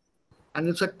 clothes. And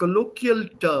it's a colloquial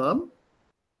term,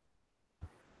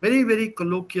 very, very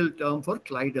colloquial term for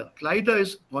Kleider. Kleider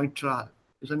is neutral,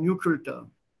 it's a neutral term.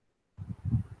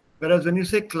 Whereas when you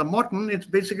say Klamotten, it's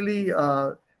basically,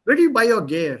 where do you buy your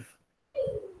gear?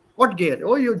 What gear?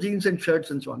 Oh, your jeans and shirts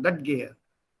and so on, that gear.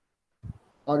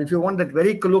 Or if you want that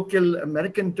very colloquial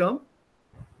American term,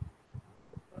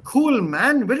 cool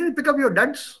man, where did you pick up your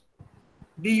duds?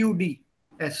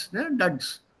 D-U-D-S,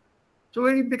 duds. So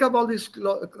where do you pick up all this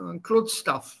clothes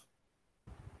stuff?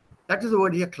 That is the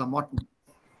word here, Klamotten.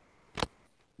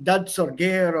 Duds or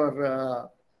gear or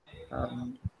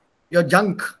your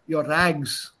junk, your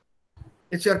rags.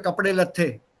 It's your kapde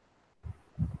lathe.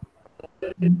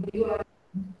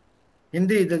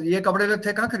 Hindi, ye kapde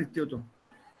lathe kahan kharidte ho tum?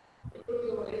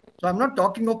 So I'm not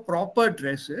talking of proper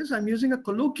dresses. I'm using a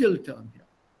colloquial term here.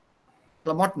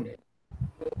 Klamotten.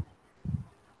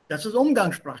 Das ist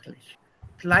umgangssprachlich.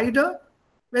 Kleider,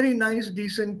 very nice,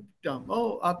 decent term.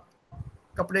 Oh, aap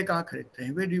kapde kahan kharidte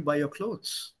hain? Where do you buy your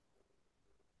clothes?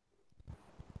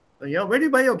 So, yeah, where do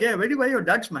you buy your gear? Where do you buy your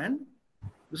duds, man?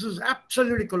 This is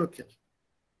absolutely colloquial.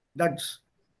 Duds.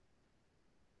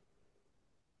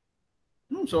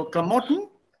 So Klamotten,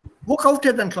 wo kauft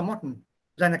ihr denn Klamotten?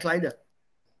 Seine Kleider?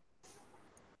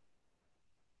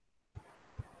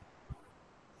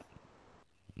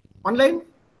 Online?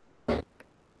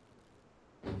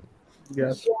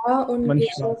 Yes. Ja, und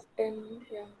Geschäften,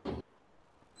 ja.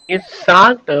 Ihr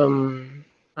sagt,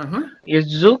 ihr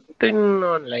sucht ihn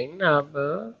online,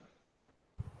 aber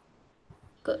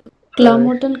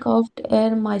Klamotten kauft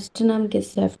er meistens am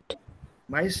Geschäft.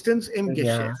 Meistens im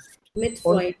Geschäft. Mit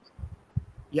Freunden.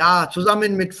 Ja,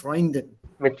 zusammen mit Freunden.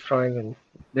 Mit Freunden.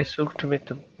 Der sucht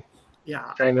mit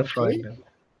seinen Freunden.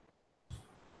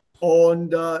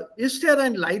 Und ist er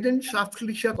ein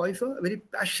leidenschaftlicher Käufer? A very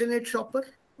passionate shopper?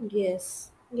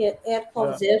 Yes. Ja, er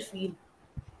kauft sehr viel.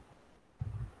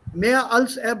 Mehr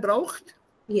als er braucht?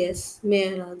 Yes,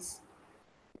 mehr als.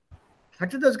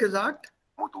 Hat er das gesagt?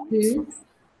 Guten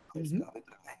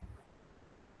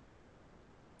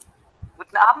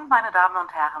Abend, meine Damen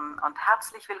und Herren, und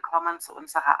herzlich willkommen zu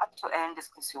unserer aktuellen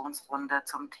Diskussionsrunde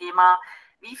zum Thema,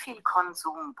 wie viel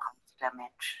Konsum braucht der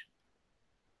Mensch?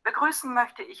 Begrüßen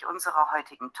möchte ich unsere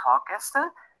heutigen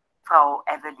Talkgäste, Frau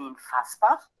Evelyn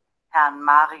Fassbach, Herrn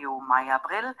Mario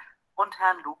Meyer-Brill und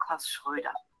Herrn Lukas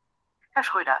Schröder. Herr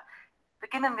Schröder,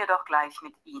 beginnen wir doch gleich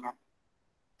mit Ihnen.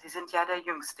 Sie sind ja der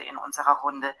Jüngste in unserer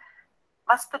Runde.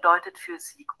 Was bedeutet für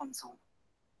Sie Konsum?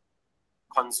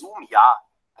 Konsum, ja.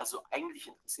 Also eigentlich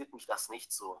interessiert mich das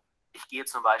nicht so. Ich gehe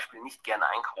zum Beispiel nicht gerne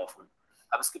einkaufen.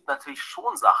 Aber es gibt natürlich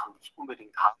schon Sachen, die ich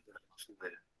unbedingt haben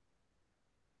will.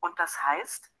 Und das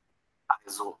heißt?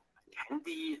 Also ein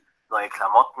Handy, neue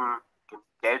Klamotten,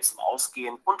 Geld zum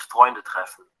Ausgehen und Freunde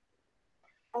treffen.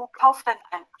 Wo kauft denn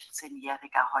ein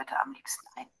 18-Jähriger heute am liebsten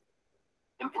ein?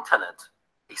 Im Internet.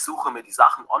 Ich suche mir die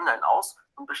Sachen online aus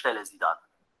und bestelle sie dann.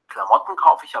 Klamotten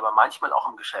kaufe ich aber manchmal auch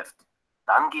im Geschäft.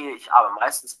 Dann gehe ich aber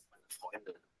meistens mit meinen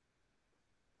Freunden.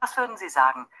 Was würden Sie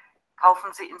sagen?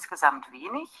 Kaufen Sie insgesamt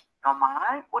wenig,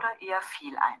 normal oder eher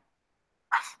viel ein?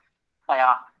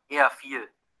 Naja, eher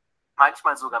viel.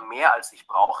 Manchmal sogar mehr, als ich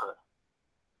brauche.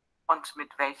 Und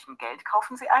mit welchem Geld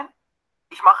kaufen Sie ein?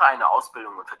 Ich mache eine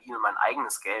Ausbildung und verdiene mein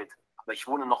eigenes Geld. Aber ich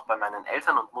wohne noch bei meinen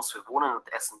Eltern und muss für Wohnen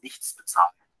und Essen nichts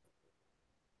bezahlen.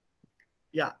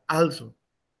 Ja, also.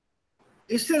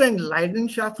 Ist er ein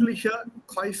leidenschaftlicher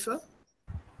Käufer?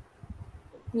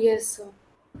 Yes, sir.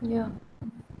 Ja.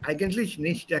 Eigentlich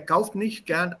nicht. Er kauft nicht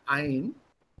gern ein.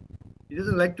 He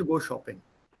doesn't like to go shopping.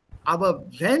 Aber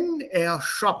wenn er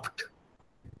shoppt,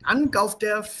 dann kauft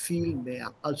er viel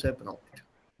mehr, als er braucht.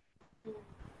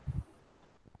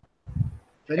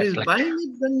 When he's buying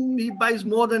it, then he buys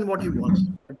more than what he wants.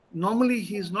 But normally,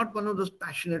 he's not one of those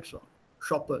passionate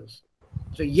shoppers.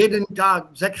 So jeden Tag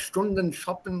 6 Stunden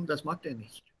shoppen, das macht er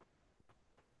nicht.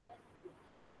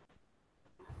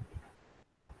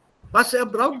 Was er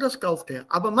braucht, das kauft er.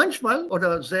 Aber manchmal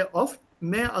oder sehr oft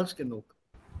mehr als genug.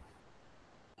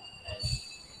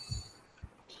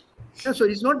 Yeah, so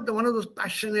he's not one of those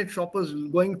passionate shoppers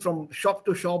going from shop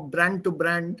to shop, brand to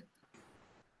brand,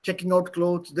 checking out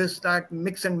clothes, this, that,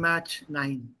 mix and match.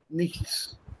 Nein,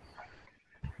 nichts.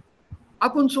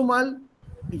 Ab und zu mal,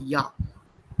 ja.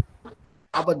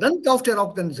 Aber dann kauft er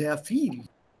auch dann sehr viel.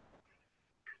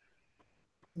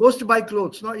 Goes to buy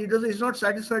clothes. No, he's not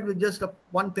satisfied with just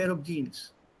one pair of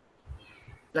jeans.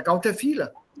 Da kauft er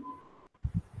viele.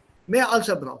 Mehr als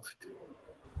er braucht.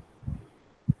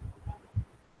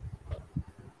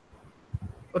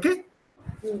 Okay?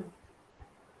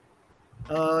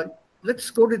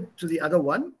 Let's go to the other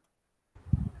one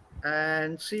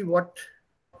and see what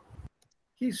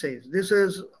he says. This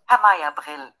is... Herr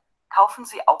Meyer-Brill, kaufen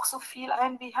Sie auch so viel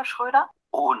ein wie Herr Schröder?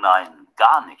 Oh nein,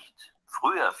 gar nicht.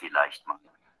 Früher vielleicht mal.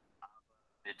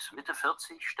 Mit Mitte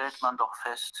 40 stellt man doch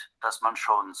fest, dass man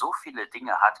schon so viele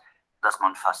Dinge hat, dass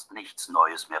man fast nichts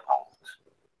Neues mehr braucht.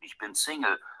 Ich bin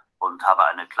Single und habe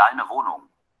eine kleine Wohnung.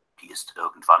 Die ist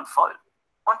irgendwann voll.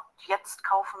 Und jetzt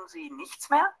kaufen Sie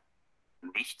nichts mehr?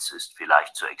 Nichts ist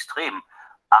vielleicht zu extrem,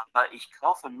 aber ich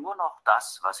kaufe nur noch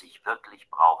das, was ich wirklich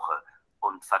brauche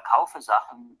und verkaufe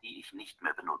Sachen, die ich nicht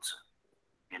mehr benutze.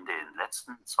 In den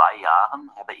letzten 2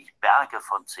 Jahren habe ich Berge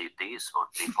von CDs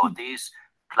und DVDs,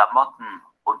 Klamotten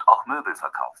und auch Möbel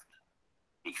verkauft.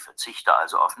 Ich verzichte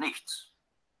also auf nichts.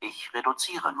 Ich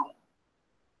reduziere nur.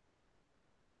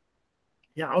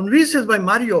 Ja, und wie ist es bei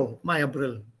Mario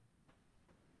Meyer-Brill?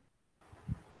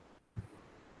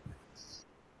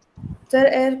 Sir,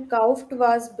 er kauft,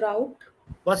 was braucht.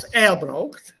 Was er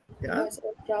braucht. Ja. Was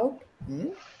er braucht.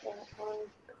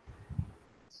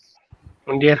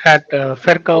 Und er hat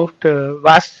verkauft,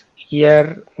 was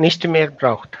er nicht mehr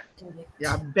braucht.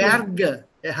 Ja, Berge.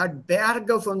 Er hat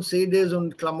Berge von CDs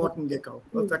und Klamotten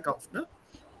verkauft. Ne?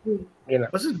 Genau.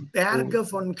 Was ist Berge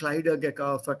von Kleider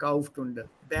verkauft und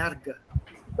Berge?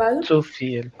 Zu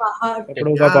viel.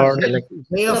 Ja,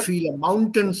 sehr viele.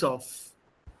 Mountains of.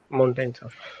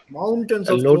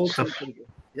 Loads of.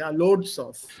 Ja, loads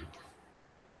of.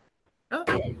 Ja?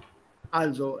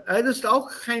 Also, er ist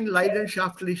auch kein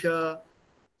leidenschaftlicher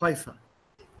Käufer.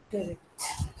 Okay.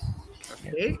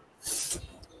 This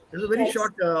is a very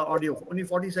short audio, only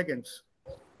 40 seconds.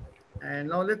 And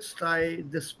now let's try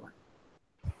this one.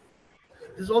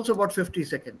 This is also about 50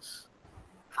 seconds.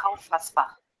 Frau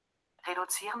Fassbach,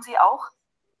 reduzieren Sie auch?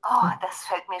 Oh, das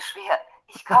fällt mir schwer.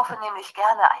 Ich kaufe nämlich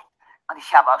gerne ein. Und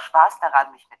ich habe auch Spaß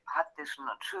daran, mich mit praktischen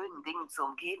und schönen Dingen zu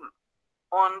umgeben.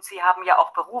 Und Sie haben ja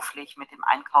auch beruflich mit dem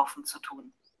Einkaufen zu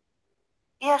tun.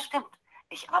 Ja, stimmt.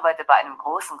 Ich arbeite bei einem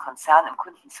großen Konzern im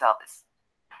Kundenservice.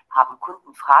 Haben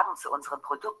Kunden Fragen zu unseren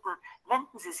Produkten,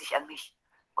 wenden Sie sich an mich.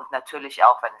 Und natürlich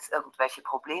auch, wenn es irgendwelche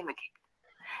Probleme gibt.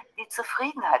 Die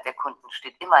Zufriedenheit der Kunden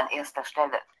steht immer an erster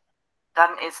Stelle.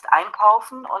 Dann ist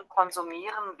Einkaufen und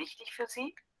Konsumieren wichtig für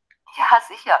Sie? Ja,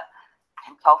 sicher.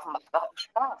 Einkaufen macht doch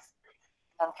Spaß.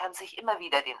 Man kann sich immer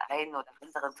wieder den einen oder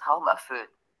anderen Traum erfüllen.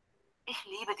 Ich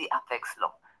liebe die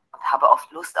Abwechslung und habe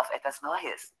oft Lust auf etwas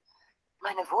Neues.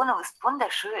 Meine Wohnung ist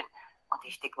wunderschön und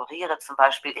ich dekoriere zum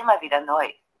Beispiel immer wieder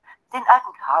neu. Den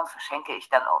alten Kram verschenke ich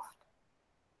dann oft.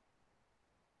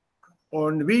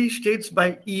 Und wie steht's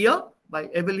bei ihr, bei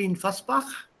Evelyn Fassbach?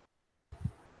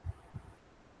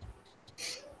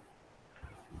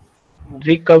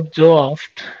 Sie kauft so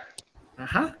oft.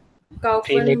 Aha.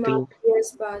 Kaufen macht ihr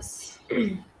Spaß.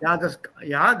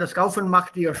 Ja, das Kaufen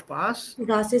macht ihr Spaß.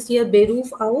 Das ist ihr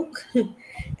Beruf auch.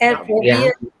 Er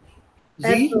probiert.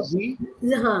 Sie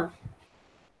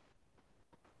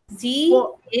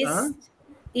ist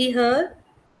ihr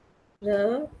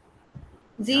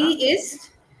Sie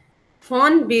ist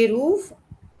von Beruf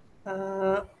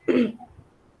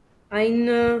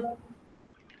eine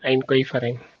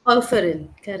Einkäuferin.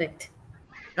 Käuferin, correct.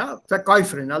 Ja,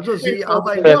 Verkäuferin. Also sie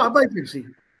Verkäuferin. wo arbeitet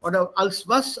sie? Oder als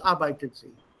was arbeitet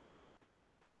sie?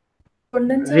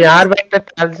 Sie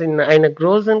arbeitet als in einer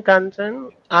großen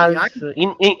Konzern als Ja.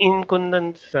 in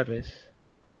Kundenservice.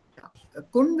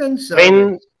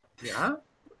 Kundenservice.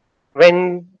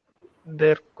 Wenn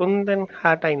der Kunden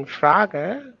hat eine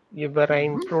Frage über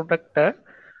ein Produkt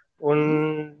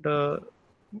und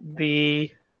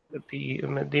die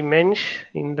Mensch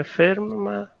in der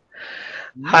Firma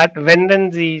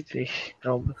wenden sie sich,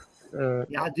 glaube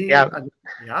ich.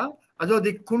 Also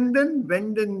die Kunden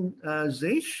wenden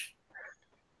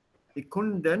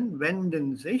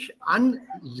sich an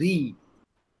sie.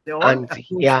 An sie,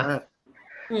 ja.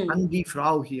 An die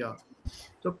Frau hier.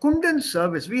 So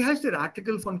Kundenservice. Wie heißt der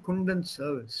Artikel von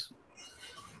Kundenservice?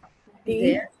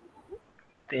 Der.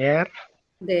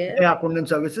 Ja,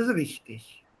 Kundenservice ist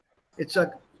richtig. It's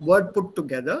a word put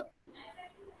together.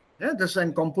 Ja, das ist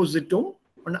ein Kompositum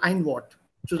und ein Wort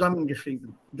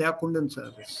zusammengeschrieben. Der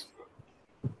Kundenservice.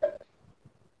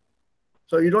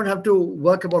 So you don't have to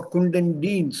work about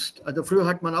Kundendienst. Also früher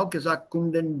hat man auch gesagt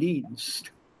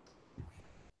Kundendienst.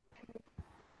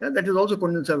 Yeah, that is also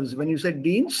Kundenservice. When you say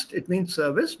Dienst, it means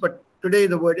service, but today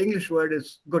the English word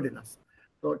is good enough.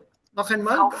 So, noch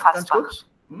einmal, ganz kurz.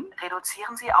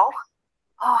 Reduzieren Sie auch?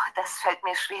 Oh, das fällt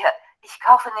mir schwer. Ich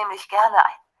kaufe nämlich gerne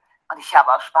ein. Und ich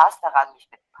habe auch Spaß daran, mich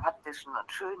mit praktischen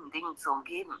und schönen Dingen zu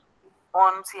umgeben.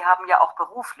 Und Sie haben ja auch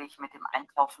beruflich mit dem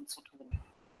Einkaufen zu tun.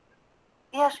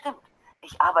 Ja, stimmt.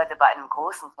 Ich arbeite bei einem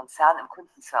großen Konzern im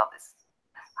Kundenservice.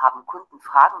 Haben Kunden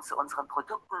Fragen zu unseren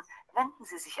Produkten, wenden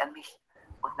Sie sich an mich.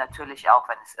 Und natürlich auch,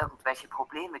 wenn es irgendwelche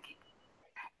Probleme gibt.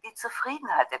 Die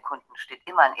Zufriedenheit der Kunden steht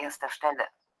immer an erster Stelle.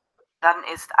 Dann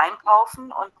ist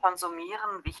Einkaufen und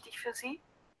Konsumieren wichtig für Sie?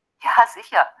 Ja,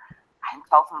 sicher.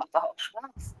 Einkaufen macht doch auch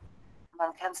Spaß.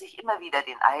 Man kann sich immer wieder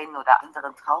den einen oder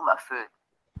anderen Traum erfüllen.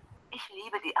 Ich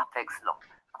liebe die Abwechslung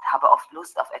und habe oft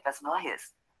Lust auf etwas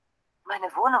Neues.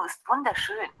 Meine Wohnung ist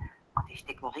wunderschön und ich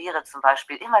dekoriere zum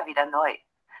Beispiel immer wieder neu.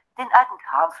 Den alten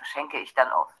Kram verschenke ich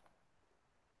dann oft.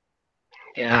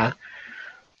 Ja,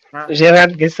 Ger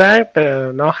hat gesagt,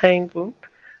 noch ein Punkt,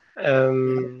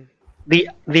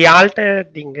 die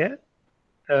alten Dinge,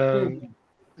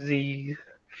 sie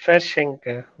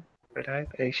verschenken, right?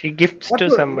 She gifts to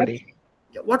somebody.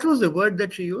 What was the word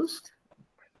that she used?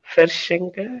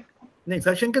 Verschenken? No,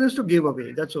 verschenken is to give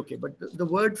away, that's okay, but the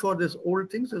word for this old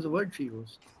things is a word she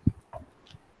used.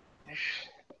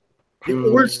 The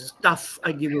old stuff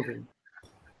I give away.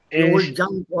 The old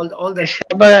junk, all that. Ich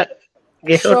habe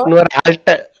gehört nur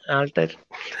alter.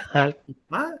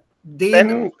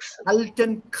 Den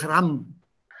alten Kram.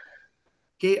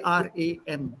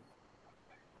 K-R-A-M.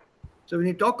 So when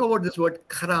you talk about this word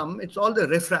Kram, it's all the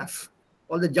riffraff,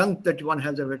 all the junk that one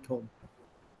has at home.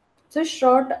 So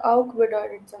Schrott auch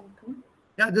bedeutet something.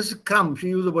 Yeah, this is Kram. She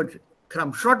used the word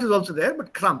Kram. Schrott is also there,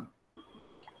 but Kram.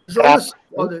 So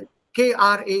all the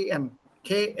K-R-A-M.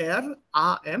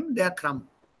 K-R-A-M, they are Kram.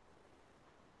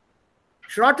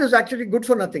 Schrott is actually good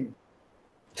for nothing.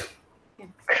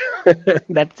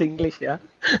 That's English, yeah.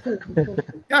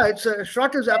 Yeah, it's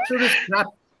Schrott is absolute crap.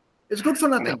 It's good for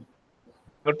nothing. No.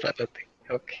 Good for nothing.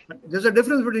 Okay. There's a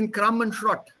difference between Kram and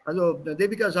Schrott. Also,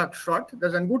 Devika sagt Schrott.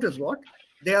 Das ist ein gutes Wort.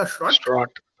 They are Schrott.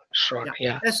 Schrott,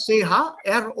 yeah.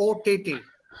 S-C-H-R-O-T-T.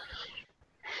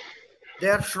 They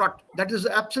are Schrott. That is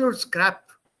absolute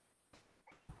scrap.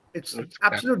 It's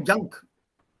absolute junk.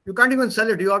 You can't even sell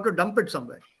it. You have to dump it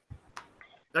somewhere.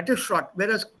 That is Schrott.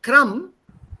 Whereas Kram,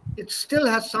 it still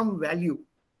has some value.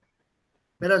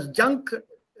 Whereas junk,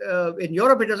 in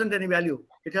Europe, it doesn't have any value.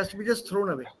 It has to be just thrown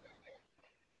away.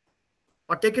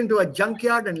 Or taken to a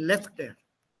junkyard and left there.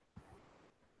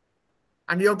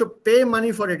 And you have to pay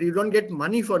money for it. You don't get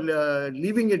money for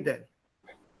leaving it there.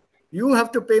 You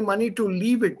have to pay money to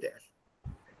leave it there.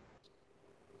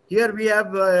 Here we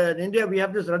have, in India, we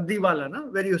have this Raddiwala, no?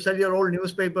 Where you sell your old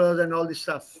newspapers and all this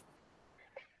stuff.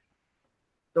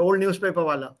 The old newspaper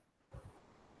wala.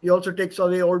 He also takes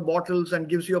away old bottles and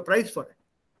gives you a price for it.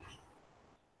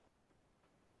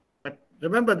 But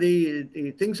remember,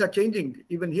 the things are changing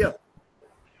even here.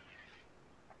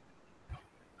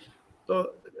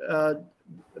 So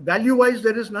value-wise,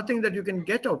 there is nothing that you can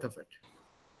get out of it.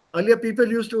 Earlier, people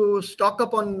used to stock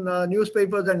up on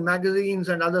newspapers and magazines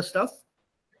and other stuff,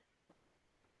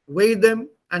 weigh them,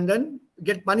 and then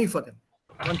get money for them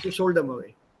once you sold them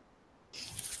away.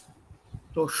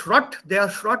 So Schrott, their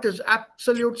Schrott is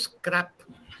absolute scrap.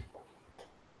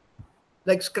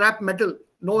 Like scrap metal,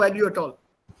 no value at all.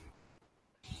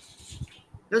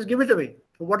 Just give it away,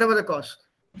 whatever the cost.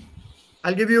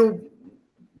 I'll give you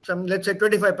some, let's say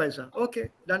 25 paisa. Okay,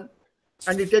 done.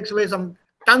 And it takes away some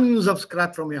tons of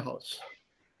scrap from your house.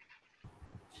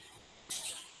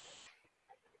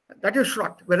 That is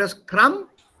short. Whereas crumb,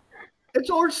 it's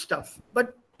old stuff,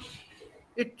 but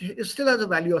it still has a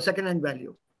value, a second-hand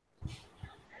value.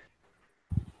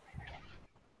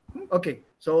 Okay,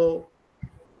 so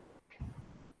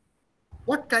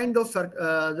what kind of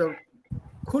the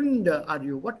Kunde are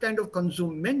you? What kind of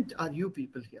consument are you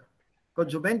people here?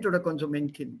 Consument oder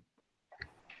Konsumentin?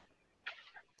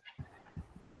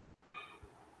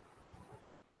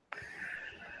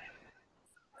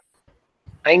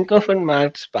 Einkaufen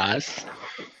macht Spaß.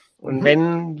 Und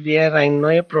wenn wir ein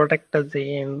neues Produkt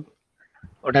sehen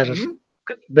oder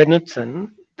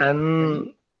benutzen,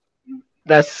 dann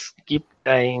das gibt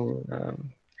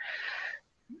ein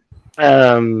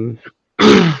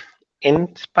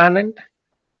entspannend.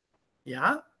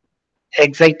 Ja.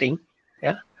 Exciting.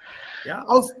 Ja. Ja,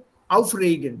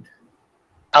 aufregend.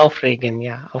 Aufregend,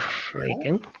 ja,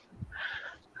 aufregend. Ja.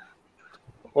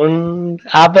 Und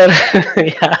aber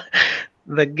ja,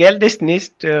 das Geld ist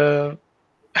nicht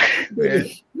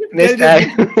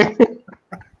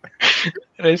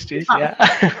richtig, ja.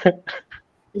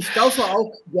 Ich kaufe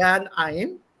auch gern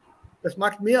ein. Das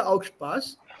macht mir auch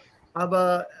Spaß.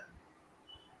 Aber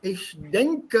ich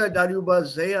denke darüber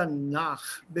sehr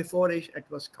nach, bevor ich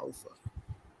etwas kaufe.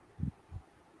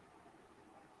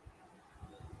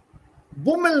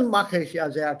 Bummeln mache ich ja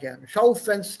sehr gern.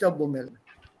 Schaufensterbummeln.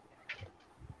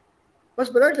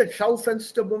 Was bedeutet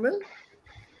Schaufensterbummel?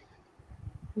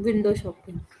 Window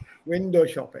Shopping. Window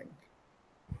Shopping.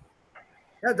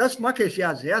 Ja, das mache ich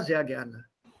ja sehr, sehr gerne.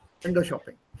 Window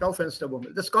Shopping,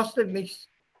 Schaufensterbummel. Das kostet nichts.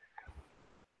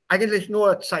 Eigentlich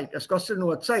nur Zeit. Es kostet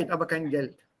nur Zeit, aber kein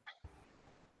Geld.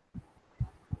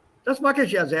 Das mache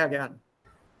ich ja sehr gern.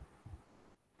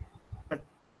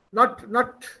 But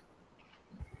not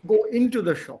go into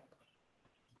the shop.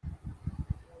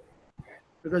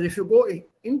 Because if you go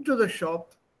into the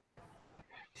shop,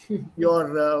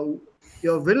 your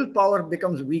willpower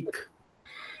becomes weak.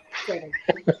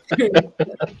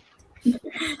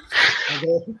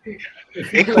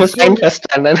 Ich muss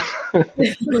einverstanden.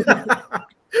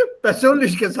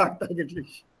 Persönlich gesagt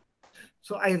eigentlich.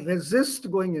 So I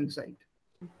resist going inside.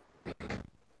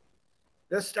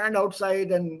 Just stand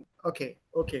outside and okay,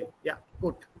 yeah,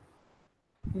 good.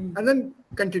 And then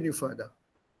continue further.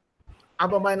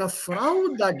 Aber meine Frau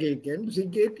dagegen, sie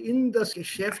geht in das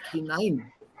Geschäft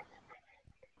hinein.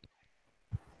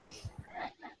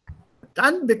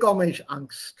 Dann bekomme ich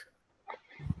Angst.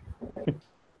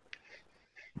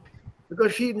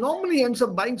 Because she normally ends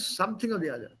up buying something or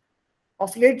the other.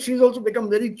 Of late, she's also become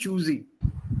very choosy.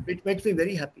 It makes me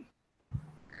very happy.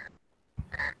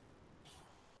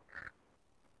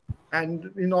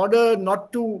 And in order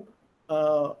not to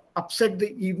upset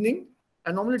the evening,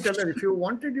 I normally tell her, if you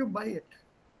want it, you buy it.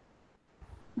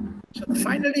 So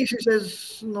finally she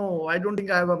says, no, I don't think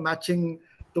I have a matching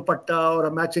dupatta or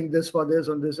a matching this for this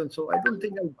and this, and so I don't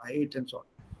think I'll buy it and so on.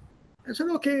 I said,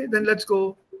 okay, then let's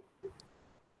go.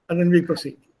 And then we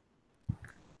proceed.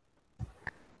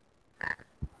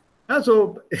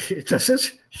 Also, das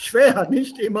ist schwer,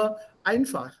 nicht immer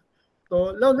einfach.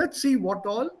 So now let's see what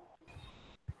all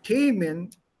Themen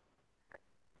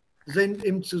sind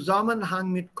im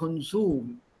Zusammenhang mit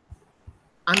Konsum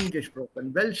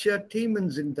angesprochen. Welche Themen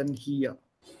sind denn hier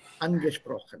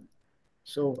angesprochen?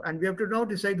 So, and we have to now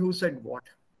decide who said what.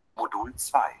 Modul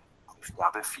 2,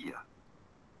 Aufgabe 4.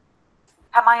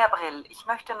 Herr Meyer-Brill, ich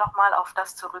möchte nochmal auf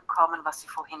das zurückkommen, was Sie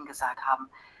vorhin gesagt haben.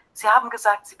 Sie haben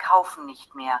gesagt, Sie kaufen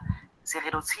nicht mehr, Sie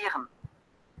reduzieren.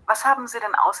 Was haben Sie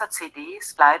denn außer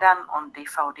CDs, Kleidern und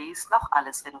DVDs noch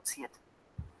alles reduziert?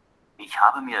 Ich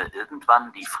habe mir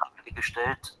irgendwann die Frage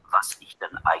gestellt, was ich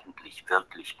denn eigentlich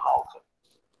wirklich brauche.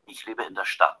 Ich lebe in der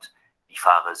Stadt. Ich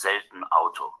fahre selten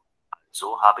Auto.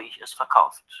 Also habe ich es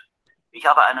verkauft. Ich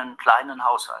habe einen kleinen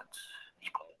Haushalt.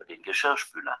 Ich brauche den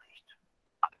Geschirrspüler nicht.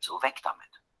 Also weg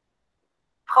damit.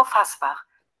 Frau Fassbach,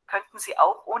 könnten Sie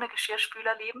auch ohne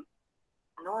Geschirrspüler leben?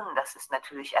 Nun, das ist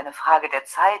natürlich eine Frage der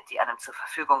Zeit, die einem zur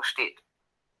Verfügung steht.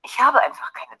 Ich habe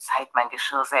einfach keine Zeit, mein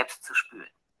Geschirr selbst zu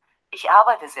spülen. Ich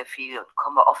arbeite sehr viel und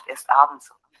komme oft erst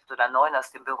abends um 8 oder 9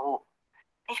 aus dem Büro.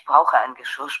 Ich brauche einen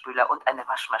Geschirrspüler und eine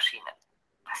Waschmaschine.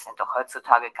 Das sind doch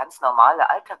heutzutage ganz normale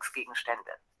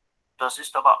Alltagsgegenstände. Das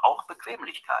ist aber auch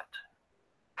Bequemlichkeit.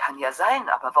 Kann ja sein,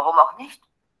 aber warum auch nicht?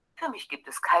 Für mich gibt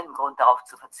es keinen Grund, darauf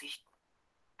zu verzichten.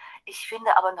 Ich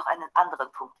finde aber noch einen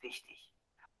anderen Punkt wichtig.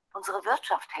 Unsere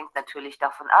Wirtschaft hängt natürlich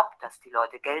davon ab, dass die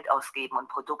Leute Geld ausgeben und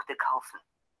Produkte kaufen.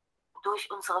 Durch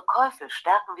unsere Käufe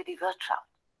stärken wir die Wirtschaft.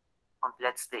 Und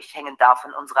letztlich hängen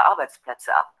davon unsere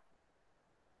Arbeitsplätze ab.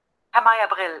 Herr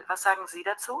Meyer-Brill, was sagen Sie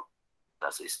dazu?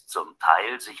 Das ist zum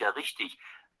Teil sicher richtig,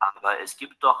 aber es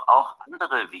gibt doch auch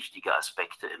andere wichtige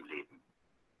Aspekte im Leben.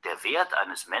 Der Wert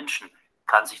eines Menschen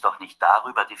kann sich doch nicht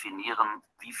darüber definieren,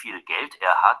 wie viel Geld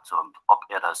er hat und ob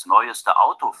er das neueste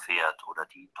Auto fährt oder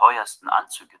die teuersten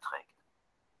Anzüge trägt.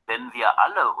 Wenn wir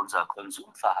alle unser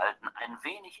Konsumverhalten ein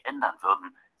wenig ändern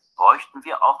würden, bräuchten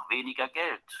wir auch weniger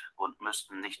Geld und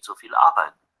müssten nicht so viel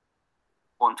arbeiten.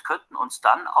 Und könnten uns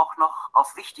dann auch noch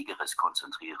auf Wichtigeres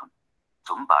konzentrieren.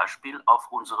 Zum Beispiel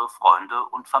auf unsere Freunde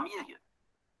und Familie.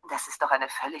 Das ist doch eine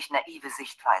völlig naive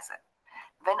Sichtweise.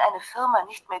 Wenn eine Firma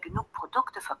nicht mehr genug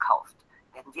Produkte verkauft,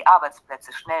 werden die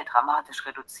Arbeitsplätze schnell dramatisch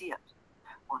reduziert.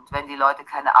 Und wenn die Leute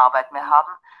keine Arbeit mehr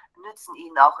haben, nützen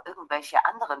ihnen auch irgendwelche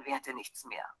anderen Werte nichts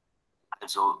mehr.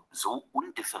 Also so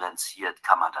undifferenziert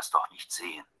kann man das doch nicht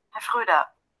sehen. Herr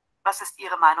Schröder, was ist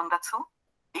Ihre Meinung dazu?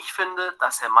 Ich finde,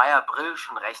 dass Herr Meyer-Brill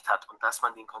schon recht hat und dass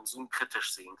man den Konsum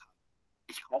kritisch sehen kann.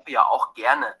 Ich kaufe ja auch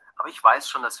gerne, aber ich weiß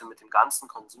schon, dass wir mit dem ganzen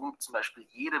Konsum zum Beispiel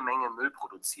jede Menge Müll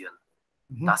produzieren.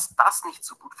 Dass das nicht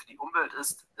so gut für die Umwelt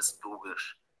ist, ist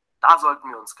logisch. Da sollten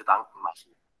wir uns Gedanken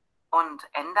machen. Und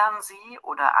ändern Sie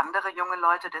oder andere junge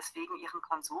Leute deswegen ihren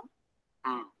Konsum?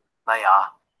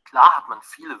 Naja, klar hat man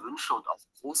viele Wünsche und auch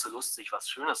große Lust, sich was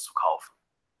Schönes zu kaufen.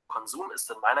 Konsum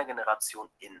ist in meiner Generation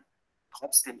in.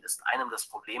 Trotzdem ist einem das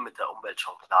Problem mit der Umwelt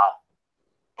schon klar.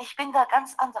 Ich bin da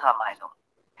ganz anderer Meinung.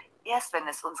 Erst wenn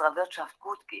es unserer Wirtschaft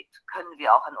gut geht, können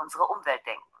wir auch an unsere Umwelt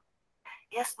denken.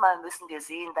 Erstmal müssen wir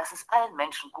sehen, dass es allen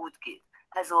Menschen gut geht,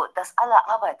 also dass alle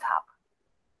Arbeit haben.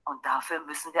 Und dafür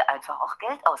müssen wir einfach auch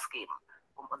Geld ausgeben,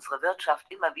 um unsere Wirtschaft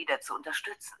immer wieder zu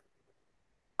unterstützen.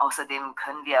 Außerdem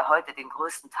können wir heute den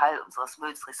größten Teil unseres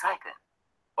Mülls recyceln.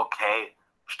 Okay,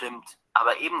 stimmt,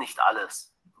 aber eben nicht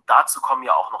alles. Dazu kommen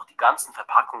ja auch noch die ganzen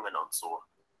Verpackungen und so.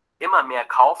 Immer mehr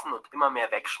kaufen und immer mehr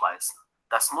wegschmeißen.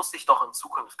 Das muss sich doch in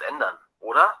Zukunft ändern,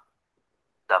 oder?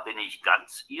 Da bin ich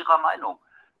ganz Ihrer Meinung.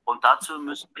 Und dazu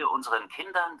müssen wir unseren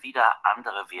Kindern wieder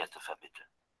andere Werte vermitteln.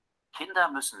 Kinder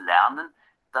müssen lernen,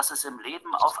 dass es im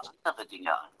Leben auf andere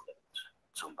Dinge ankommt.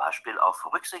 Zum Beispiel auf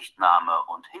Rücksichtnahme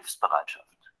und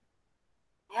Hilfsbereitschaft.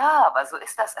 Ja, aber so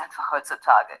ist das einfach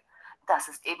heutzutage. Das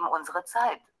ist eben unsere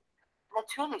Zeit.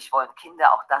 Natürlich wollen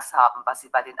Kinder auch das haben, was sie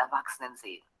bei den Erwachsenen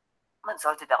sehen. Man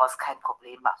sollte daraus kein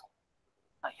Problem machen.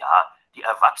 Naja, die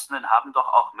Erwachsenen haben doch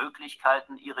auch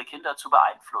Möglichkeiten, ihre Kinder zu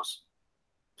beeinflussen.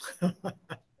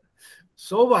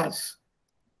 Sowas.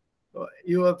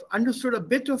 You have understood a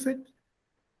bit of it?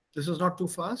 This is not too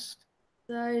fast?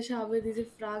 Ich habe diese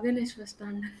Frage nicht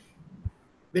verstanden.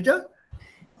 Bitte?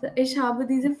 Ich habe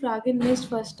diese Frage nicht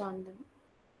verstanden.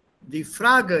 Die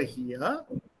Frage hier,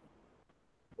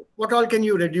 what all can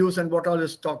you reduce and what all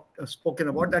is spoken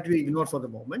about, that we ignore for the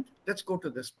moment. Let's go to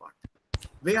this part.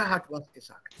 Wer hat was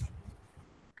gesagt?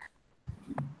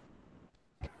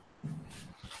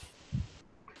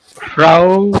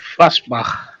 Frau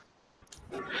Fasbach.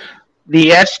 Die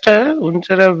erste,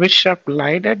 unsere Wirtschaft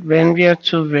leidet, wenn wir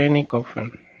zu wenig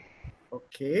kaufen.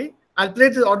 Okay, I'll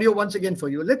play the audio once again for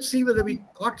you. Let's see whether we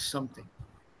got something.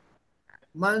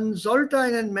 Man sollte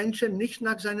einen Menschen nicht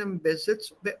nach seinem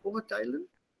Besitz beurteilen.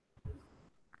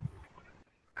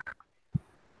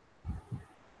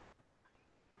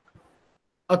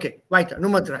 Okay, weiter.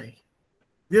 Nummer 3.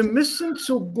 Wir müssen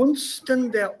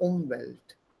zugunsten der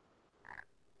Umwelt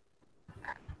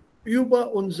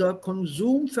über unser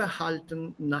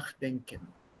Konsumverhalten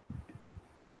nachdenken.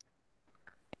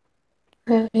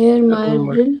 Herr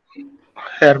Meyer-Brill.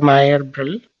 Herr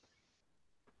Meyer-Brill.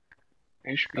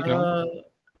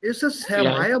 Ist es Herr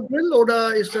Meyer-Brill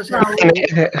oder ist das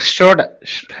Herr Schröder?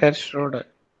 Herr Schröder.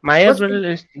 Meyer-Brill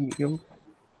ist jung.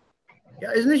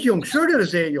 Ja, ist nicht jung. Schröder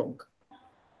ist sehr jung.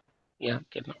 Ja,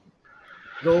 genau.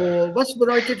 So, was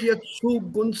bedeutet hier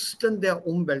zugunsten der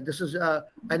Umwelt? Das ist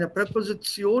eine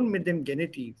Präposition mit dem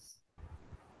Genitiv.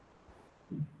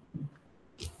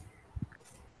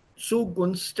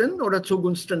 Zugunsten oder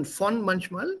zugunsten von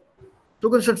manchmal.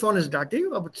 Zugunsten von ist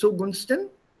Dativ, aber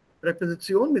zugunsten,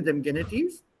 Präposition mit dem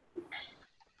Genitiv.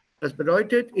 Das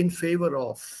bedeutet in favor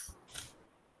of.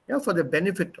 Ja, for the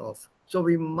benefit of. So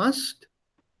we must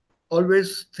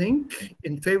always think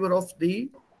in favor of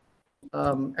the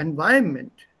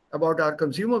environment, about our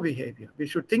consumer behavior. We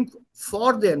should think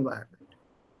for the environment.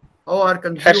 How our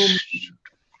consumer...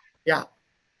 Yeah.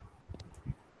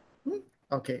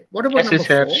 Okay. What about number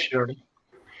 4?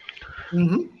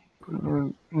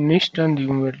 Nicht an die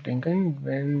Umwelt denken,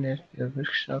 wenn es der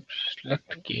Wirtschaft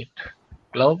schlecht geht.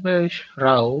 Glaube ich,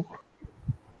 Frau.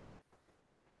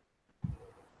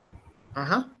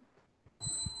 Aha.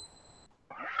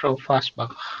 Frau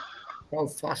Fasbach. Frau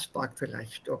Fassbach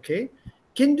vielleicht, okay.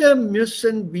 Kinder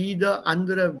müssen wieder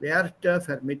andere Werte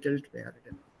vermittelt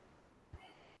werden.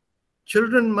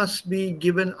 Children must be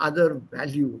given other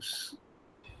values.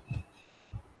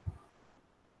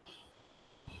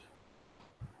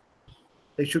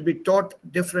 They should be taught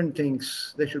different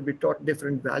things. They should be taught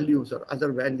different values or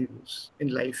other values in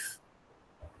life.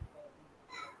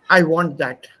 I want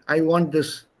that. I want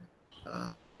this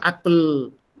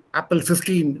Apple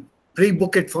 15.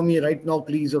 Pre-book it for me right now,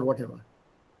 please, or whatever.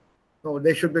 No,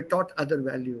 they should be taught other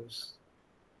values.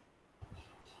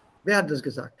 Wer hat das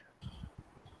gesagt?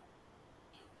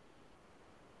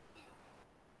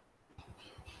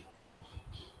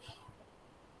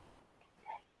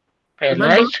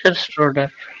 Vielleicht, Herr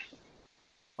Schroeder.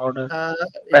 Oder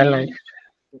vielleicht.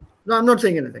 No, I'm not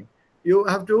saying anything. You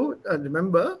have to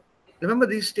remember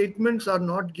these statements are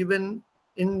not given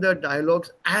in the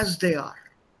dialogues as they are.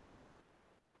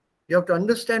 You have to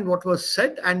understand what was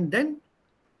said and then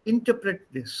interpret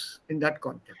this in that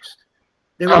context.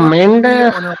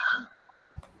 Amanda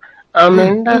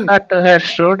hat Herr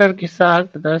Schroeder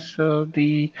gesagt, dass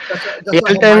die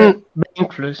Eltern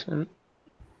beeinflussen.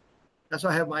 Das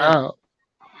war Herr Meyer.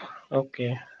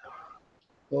 Okay.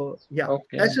 So, ja,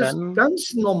 okay, es ist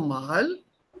ganz normal,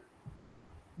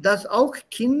 dass auch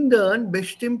Kindern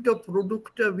bestimmte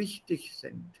Produkte wichtig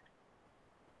sind.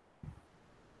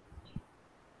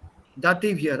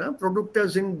 Dativ hier, ne? Produkte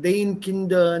sind den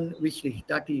Kindern wichtig,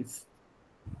 Dativ.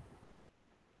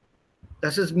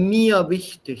 Das ist mir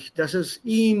wichtig, das ist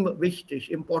ihm wichtig,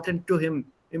 important to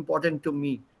him, important to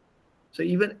me. So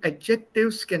even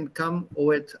adjectives can come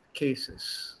with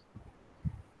cases.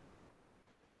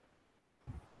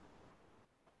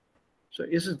 So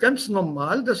ist es ganz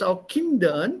normal, dass auch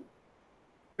Kindern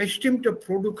bestimmte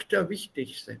Produkte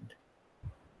wichtig sind.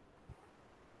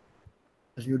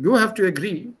 So you do have to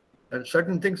agree that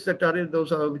certain things that are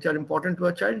which are important to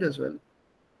a child as well.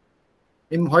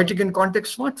 Im heutigen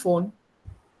Kontext Smartphone,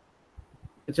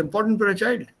 it's important for a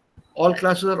child. All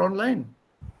classes are online.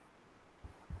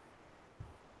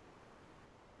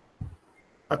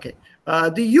 Okay.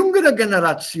 Die jüngere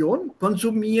Generation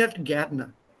konsumiert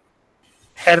gerne.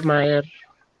 Herr Meyer.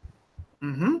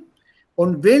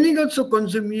 Und weniger zu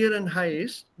konsumieren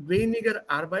heißt, weniger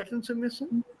arbeiten zu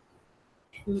müssen?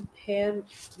 Herr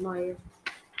Meyer.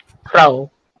 Frau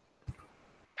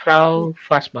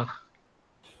Fassbach.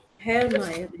 Herr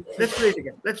Meyer. Let's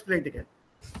play it again.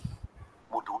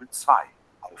 Modul 2,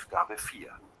 Aufgabe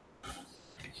 4.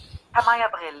 Herr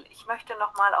Meyer-Brill, ich möchte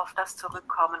noch mal auf das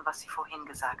zurückkommen, was Sie vorhin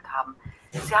gesagt haben.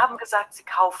 Sie haben gesagt, Sie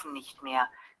kaufen nicht mehr,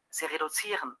 Sie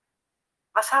reduzieren.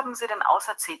 Was haben Sie denn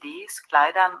außer CDs,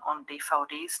 Kleidern und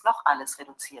DVDs noch alles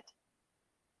reduziert?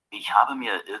 Ich habe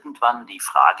mir irgendwann die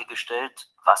Frage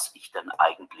gestellt, was ich denn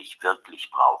eigentlich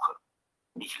wirklich brauche.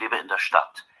 Ich lebe in der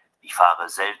Stadt. Ich fahre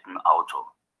selten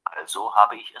Auto. Also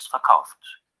habe ich es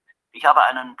verkauft. Ich habe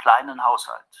einen kleinen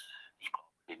Haushalt. Ich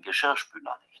brauche den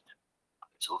Geschirrspüler nicht.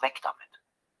 Also weg damit.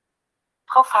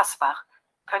 Frau Fassbach,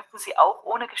 könnten Sie auch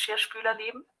ohne Geschirrspüler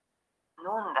leben?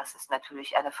 Nun, das ist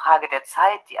natürlich eine Frage der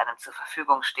Zeit, die einem zur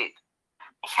Verfügung steht.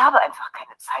 Ich habe einfach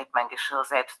keine Zeit, mein Geschirr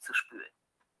selbst zu spülen.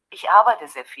 Ich arbeite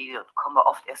sehr viel und komme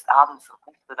oft erst abends um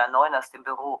 8 oder 9 aus dem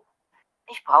Büro.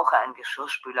 Ich brauche einen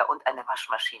Geschirrspüler und eine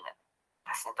Waschmaschine.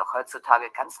 Das sind doch heutzutage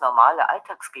ganz normale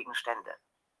Alltagsgegenstände.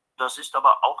 Das ist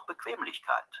aber auch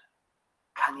Bequemlichkeit.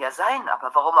 Kann ja sein,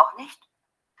 aber warum auch nicht?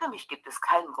 Für mich gibt es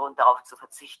keinen Grund, darauf zu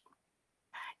verzichten.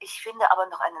 Ich finde aber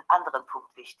noch einen anderen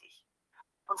Punkt wichtig.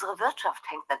 Unsere Wirtschaft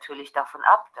hängt natürlich davon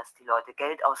ab, dass die Leute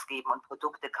Geld ausgeben und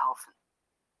Produkte kaufen.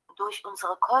 Und durch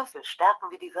unsere Käufe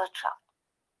stärken wir die Wirtschaft.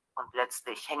 Und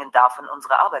letztlich hängen davon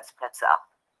unsere Arbeitsplätze ab.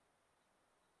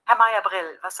 Herr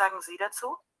Meyer-Brill, was sagen Sie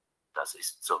dazu? Das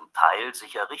ist zum Teil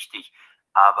sicher richtig,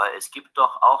 aber es gibt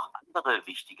doch auch andere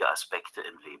wichtige Aspekte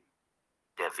im Leben.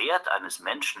 Der Wert eines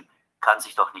Menschen kann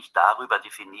sich doch nicht darüber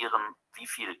definieren, wie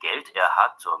viel Geld er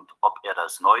hat und ob er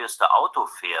das neueste Auto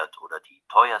fährt oder die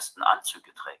teuersten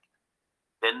Anzüge trägt.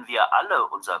 Wenn wir alle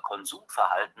unser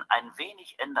Konsumverhalten ein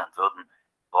wenig ändern würden,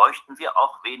 bräuchten wir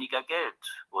auch weniger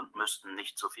Geld und müssten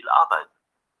nicht so viel arbeiten.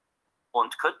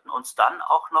 Und könnten uns dann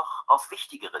auch noch auf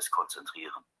Wichtigeres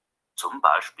konzentrieren. Zum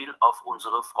Beispiel auf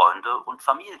unsere Freunde und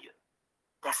Familie.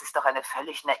 Das ist doch eine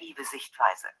völlig naive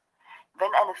Sichtweise.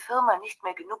 Wenn eine Firma nicht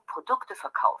mehr genug Produkte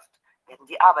verkauft, werden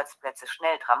die Arbeitsplätze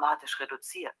schnell dramatisch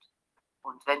reduziert.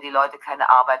 Und wenn die Leute keine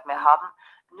Arbeit mehr haben,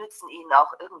 nützen ihnen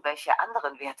auch irgendwelche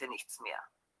anderen Werte nichts mehr.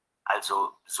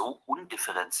 Also so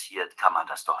undifferenziert kann man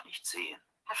das doch nicht sehen.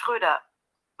 Herr Schröder,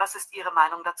 was ist Ihre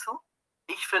Meinung dazu?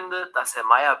 Ich finde, dass Herr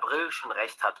Meyer-Brill schon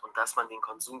recht hat und dass man den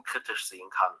Konsum kritisch sehen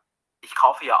kann. Ich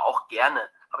kaufe ja auch gerne,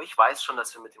 aber ich weiß schon,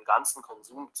 dass wir mit dem ganzen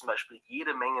Konsum zum Beispiel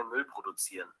jede Menge Müll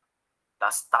produzieren.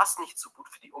 Dass das nicht so gut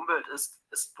für die Umwelt ist,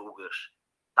 ist logisch.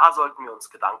 Da sollten wir uns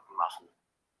Gedanken machen.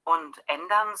 Und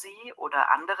ändern Sie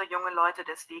oder andere junge Leute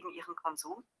deswegen ihren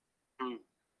Konsum?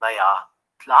 Naja,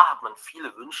 klar hat man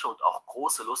viele Wünsche und auch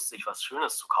große Lust, sich was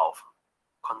Schönes zu kaufen.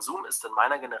 Konsum ist in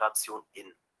meiner Generation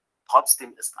in.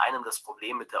 Trotzdem ist einem das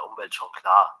Problem mit der Umwelt schon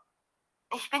klar.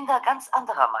 Ich bin da ganz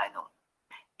anderer Meinung.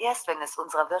 Erst wenn es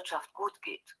unserer Wirtschaft gut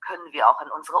geht, können wir auch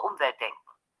an unsere Umwelt denken.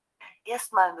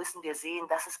 Erstmal müssen wir sehen,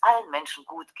 dass es allen Menschen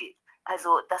gut geht,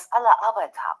 also dass alle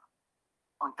Arbeit haben.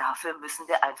 Und dafür müssen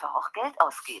wir einfach auch Geld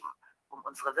ausgeben, um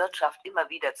unsere Wirtschaft immer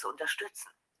wieder zu unterstützen.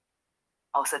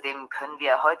 Außerdem können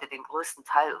wir heute den größten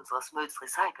Teil unseres Mülls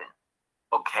recyceln.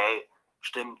 Okay,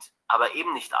 stimmt, aber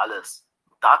eben nicht alles.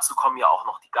 Dazu kommen ja auch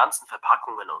noch die ganzen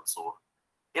Verpackungen und so.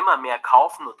 Immer mehr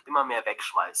kaufen und immer mehr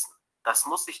wegschmeißen. Das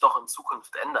muss sich doch in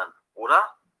Zukunft ändern,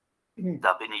 oder?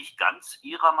 Da bin ich ganz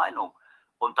Ihrer Meinung.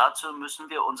 Und dazu müssen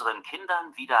wir unseren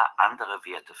Kindern wieder andere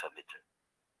Werte vermitteln.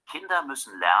 Kinder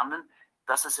müssen lernen,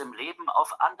 dass es im Leben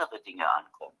auf andere Dinge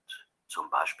ankommt. Zum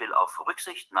Beispiel auf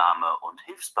Rücksichtnahme und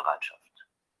Hilfsbereitschaft.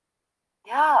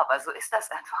 Ja, aber so ist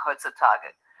das einfach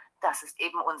heutzutage. Das ist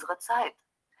eben unsere Zeit.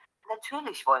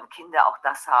 Natürlich wollen Kinder auch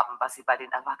das haben, was sie bei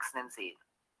den Erwachsenen sehen.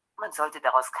 Man sollte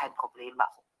daraus kein Problem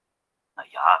machen.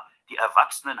 Naja, die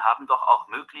Erwachsenen haben doch auch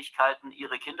Möglichkeiten,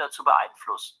 ihre Kinder zu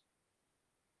beeinflussen.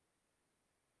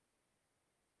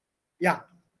 Ja.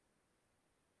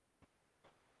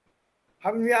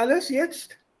 Haben wir alles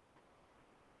jetzt?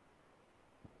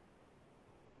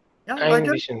 Ja, Ein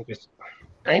bisschen besser.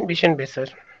 Ein bisschen besser.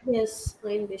 Yes,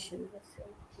 ein bisschen besser.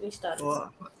 Nicht alles. Oh,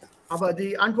 aber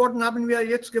die Antworten haben wir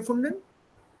jetzt gefunden?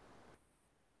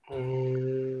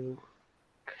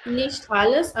 Nicht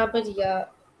alles, aber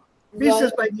ja. Wie ist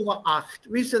es bei Nummer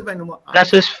 8? Wie ist es bei Nummer 8?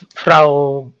 Das ist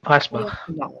Frau Fassbach.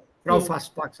 Ja. Genau, Frau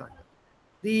Fassbach sagt.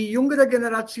 Die jüngere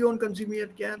Generation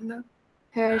konsumiert gerne?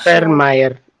 Herr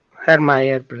Meyer. Herr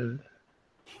Meyer.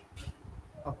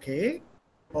 Okay.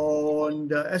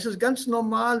 Und es ist ganz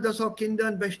normal, dass auch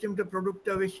Kindern bestimmte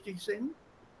Produkte wichtig sind?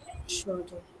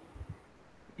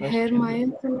 Herr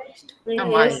Meyer vielleicht? Herr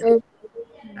Meyer.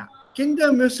 Ja.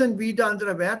 Kinder müssen wieder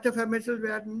andere Werte vermittelt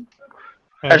werden?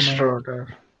 Herr Schroeder.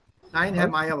 Nein, Herr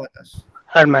Meyer war das.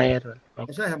 Herr Meyer. Das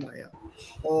ist Herr Meyer.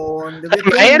 Und Herr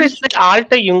Meyer ist der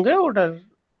alte Junge oder?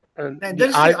 Nein, das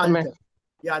ist der alte.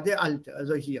 Ja, der alte,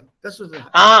 also hier. Das ist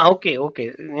der okay.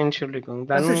 Entschuldigung.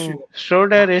 Dann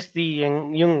Schroeder ist die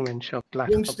junge Mensch. Klar.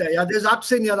 Jüngste, ja, der ist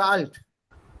 18 Jahre alt.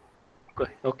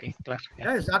 Okay, klar. Ja,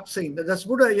 er ist 18. Das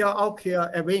wurde ja auch hier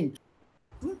erwähnt.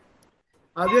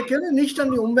 Aber wir können nicht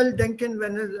an die Umwelt denken,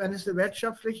 wenn es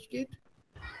wirtschaftlich geht.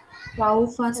 Frau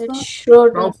Fassbach.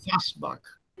 Frau Fassbach.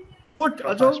 Gut,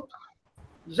 also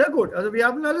sehr gut. Also wir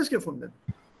haben alles gefunden.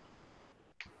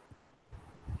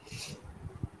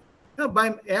 Ja,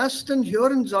 beim ersten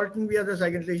Hören sollten wir das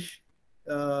eigentlich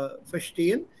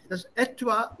verstehen. Das ist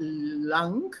etwa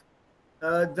lang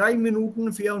 3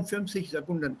 Minuten 54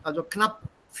 Sekunden. Also knapp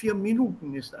 4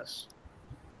 Minuten ist das.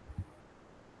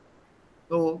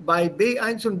 So, bei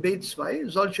B1 und B2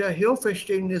 solcher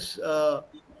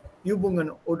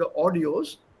Hörverständnisübungen oder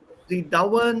Audios, die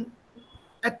dauern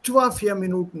etwa 4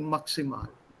 Minuten maximal.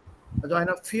 Also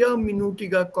eine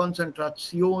 4-minütige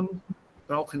Konzentration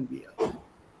brauchen wir.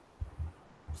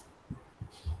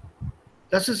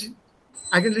 Das ist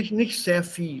eigentlich nicht sehr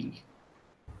viel.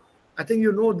 I think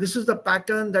you know this is the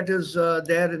pattern that is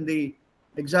there in the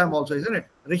exam also, isn't it?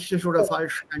 Richtig oder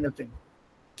falsch kind of thing.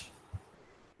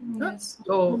 Yes.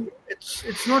 So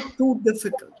it's not too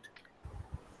difficult.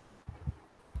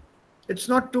 It's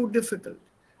not too difficult.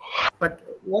 But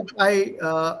what I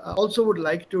also would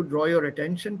like to draw your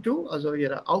attention to, also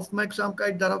Ihre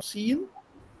Aufmerksamkeit darauf ziehen,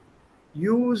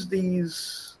 use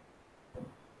these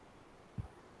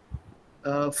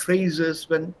phrases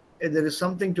when there is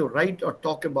something to write or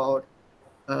talk about,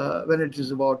 when it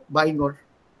is about buying or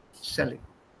selling.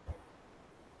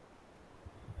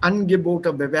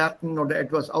 Angebote bewerten oder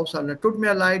etwas aushandeln. Tut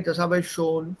mir leid, das habe ich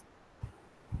schon.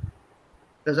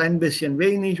 Das ist ein bisschen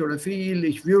wenig oder viel.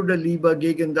 Ich würde lieber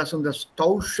gegen das und das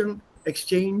tauschen,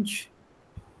 exchange.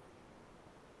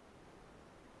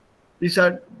 These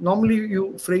are normally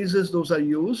phrases, those are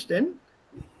used in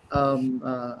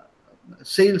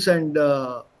sales and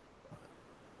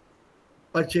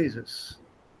purchases.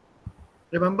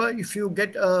 Remember, if you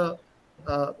get an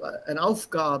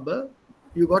Aufgabe,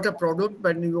 you got a product,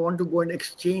 but you want to go and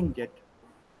exchange it.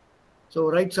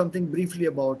 So write something briefly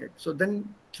about it. So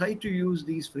then try to use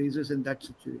these phrases in that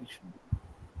situation.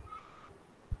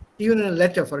 Even in a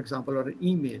letter, for example, or an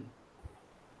email.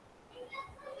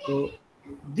 So,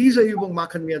 diese Übung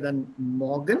machen wir dann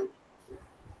morgen.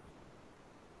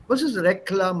 Was ist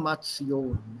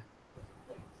Reklamation?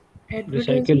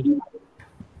 Recycle.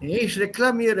 Nee, ich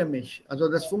reklamiere mich. Also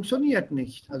das funktioniert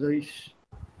nicht. Also ich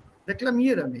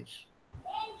reklamiere mich.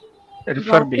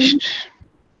 Refurbished.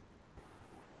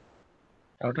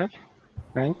 Oder?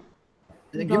 Nein?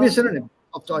 Gib mir Synonym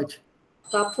auf Deutsch.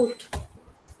 Kaputt.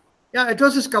 Ja,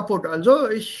 etwas ist kaputt. Also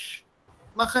ich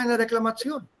mache eine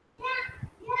Reklamation.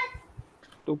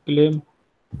 To claim.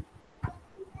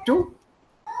 To?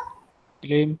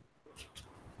 Claim.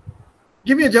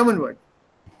 Give me a German word.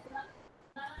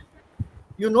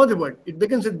 You know the word. It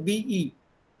begins with BE.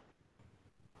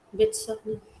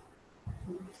 Bezahlen.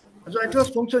 Also etwas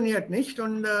funktioniert nicht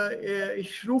und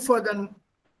ich rufe dann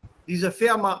diese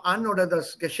Firma an oder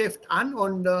das Geschäft an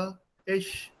und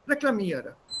ich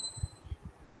reklamiere.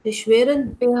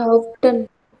 Beschweren. Behaupten.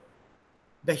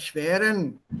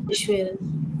 Beschweren.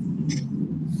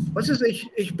 Was ist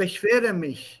ich beschwere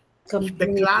mich? Ich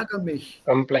beklage mich.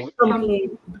 Complaint.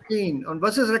 Complaint. Und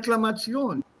was ist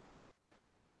Reklamation?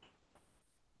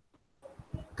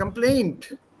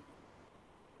 Complaint.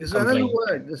 This is another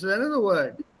word. This is another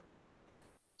word.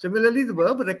 Similarly, the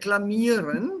verb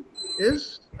reklamieren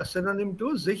is a synonym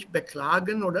to sich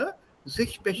beklagen oder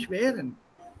sich beschweren.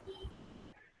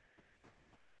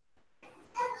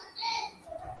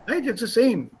 Right? It's the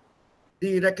same.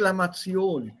 The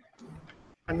Reklamation.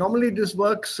 And normally this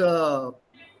works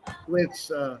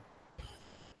with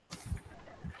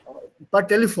per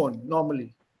telephone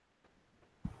normally.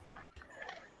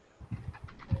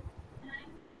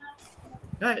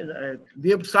 We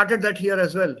have started that here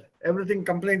as well. Everything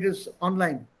complaint is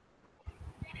online.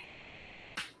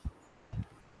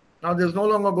 Now there's no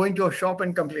longer going to a shop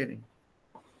and complaining.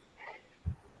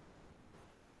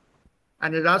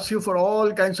 And it asks you for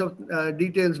all kinds of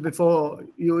details before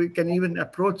you can even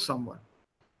approach someone.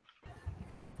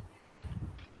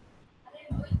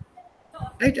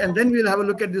 Right? And then we'll have a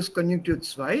look at this Konjunktiv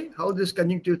 2, how this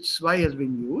Konjunktiv 2 has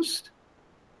been used.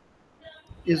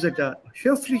 Is it a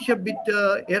höfliche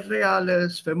Bitte,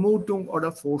 irreales, Vermutung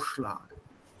oder Vorschlag?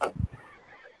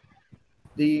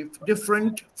 The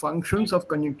different functions of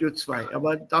Konjunktiv 2.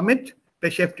 Aber damit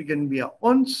beschäftigen wir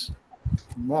uns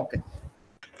morgen.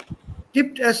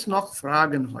 Gibt es noch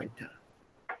Fragen heute?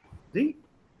 Die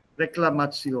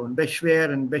Reklamation,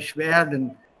 Beschweren,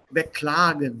 Beschwerden,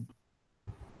 Beklagen.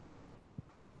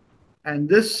 And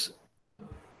this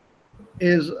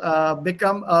is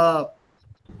become a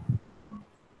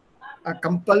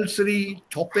compulsory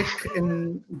topic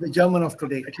in the German of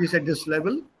today, at least at this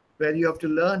level, where you have to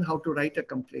learn how to write a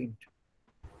complaint.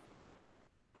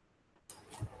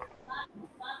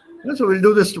 Yeah, so we'll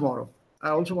do this tomorrow. I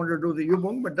also want to do the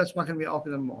Übung, but das machen wir auch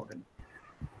dann morgen.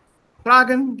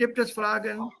 Fragen? Gibt es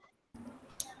Fragen?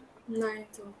 Nein,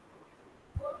 so.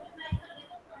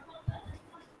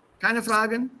 Keine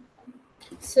Fragen?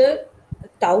 Sir,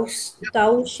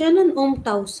 tauschen und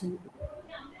umtauschen.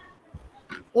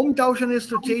 Umtauschen is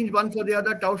to change one for the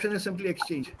other. Tauschen is simply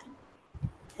exchange.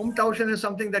 Umtauschen is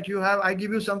something that you have. I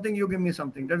give you something, you give me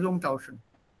something. That's umtauschen.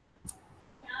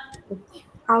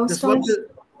 Austausch.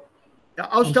 Yeah,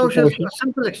 Austausch is a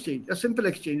simple exchange. A simple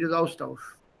exchange is Austausch.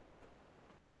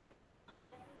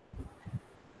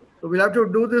 So we'll have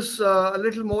to do this a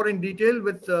little more in detail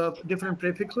with different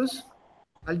prefixes.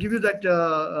 I'll give you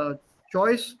that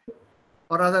choice,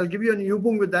 or rather I'll give you an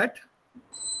Übung with that.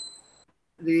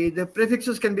 The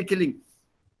prefixes can be killing.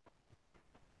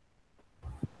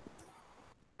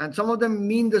 And some of them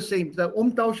mean the same. The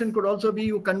umtauschen could also be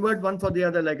you convert one for the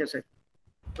other, like I said.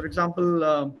 For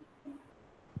example,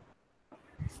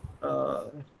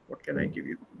 what can I give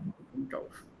you?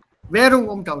 Umtauschen. Währung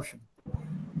umtauschen.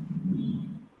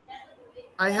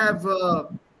 I have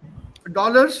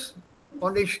dollars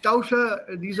und ich tausche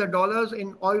diese Dollars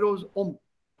in Euros um.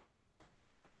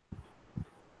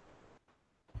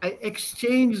 I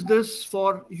exchange this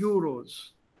for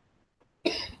Euros.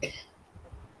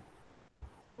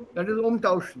 That is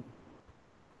umtauschen.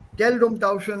 Geld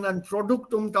umtauschen and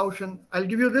Produkt umtauschen. I'll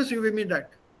give you this, you give me that.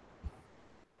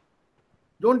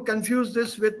 Don't confuse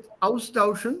this with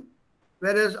austauschen,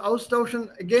 whereas austauschen,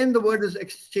 again, the word is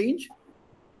exchange.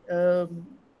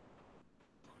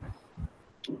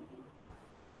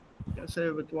 Say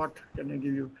with what can I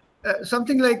give you?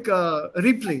 Something like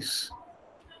replace.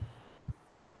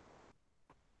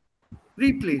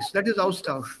 Replace, that is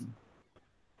austauschen.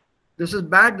 This is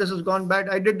bad, this has gone bad.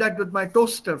 I did that with my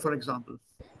toaster, for example.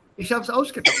 Ich habe es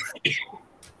ausgetauscht.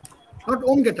 Not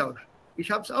umgetauscht. Ich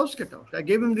habe es ausgetauscht. I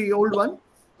gave him the old one,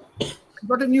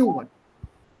 got a new one.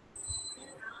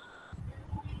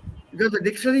 Because the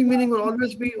dictionary meaning will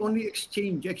always be only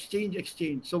exchange, exchange,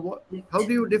 exchange. So what, how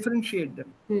do you differentiate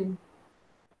them?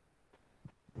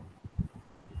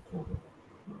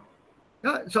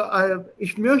 Yeah, so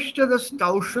ich möchte das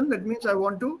tauschen, that means I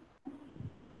want to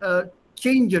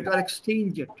change it or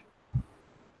exchange it.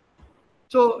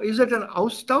 So is it an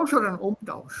Austausch or an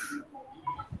Umtausch?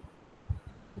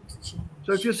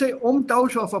 So if you say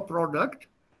Umtausch of a product,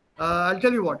 I'll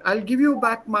tell you what, I'll give you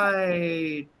back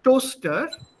my toaster,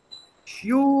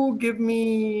 you give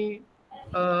me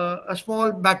a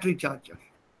small battery charger.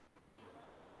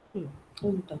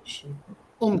 Umtauschen.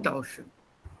 Umtauschen.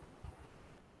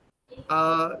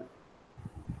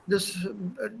 Das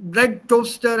Bread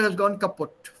Toaster has gone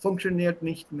kaputt, funktioniert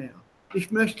nicht mehr.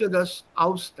 Ich möchte das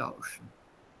austauschen.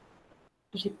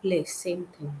 Replace, same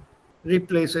thing.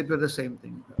 Replace it with the same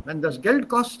thing. Wenn das Geld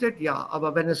kostet, ja,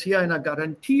 aber wenn es hier eine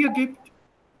Garantie gibt,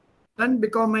 dann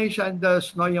bekomme ich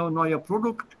das neue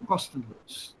Produkt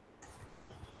kostenlos.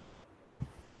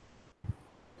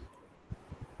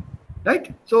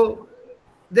 Right? So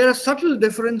there are subtle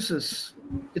differences.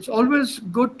 It's always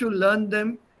good to learn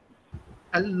them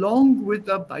along with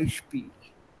a Beispiel.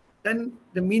 Then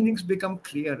the meanings become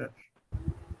clearer.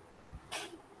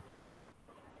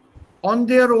 On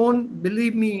their own,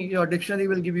 believe me, your dictionary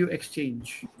will give you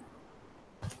exchange.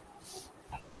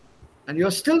 And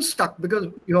you're still stuck because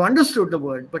you understood the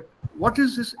word, but what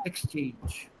is this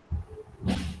exchange?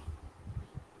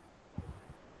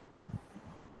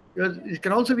 Because it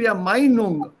can also be a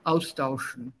Meinung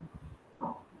austauschen.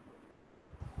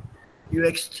 You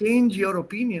exchange your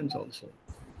opinions also.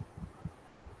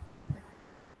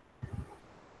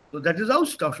 So that is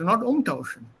austauschen, not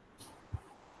umtauschen.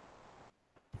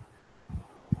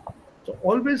 So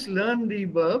always learn the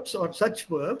verbs or such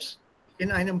verbs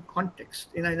in einem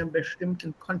Kontext, in einem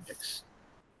bestimmten Kontext.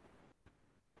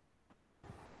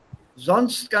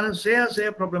 Sonst kann es sehr,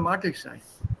 sehr problematisch sein.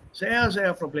 Sehr,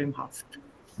 sehr problemhaft.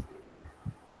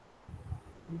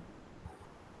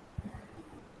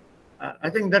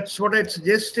 I think that's what I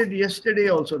suggested yesterday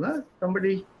also. No?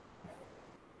 Somebody,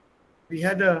 we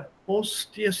had a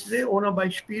post yesterday ohne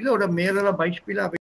Beispiele oder mehrere Beispiele.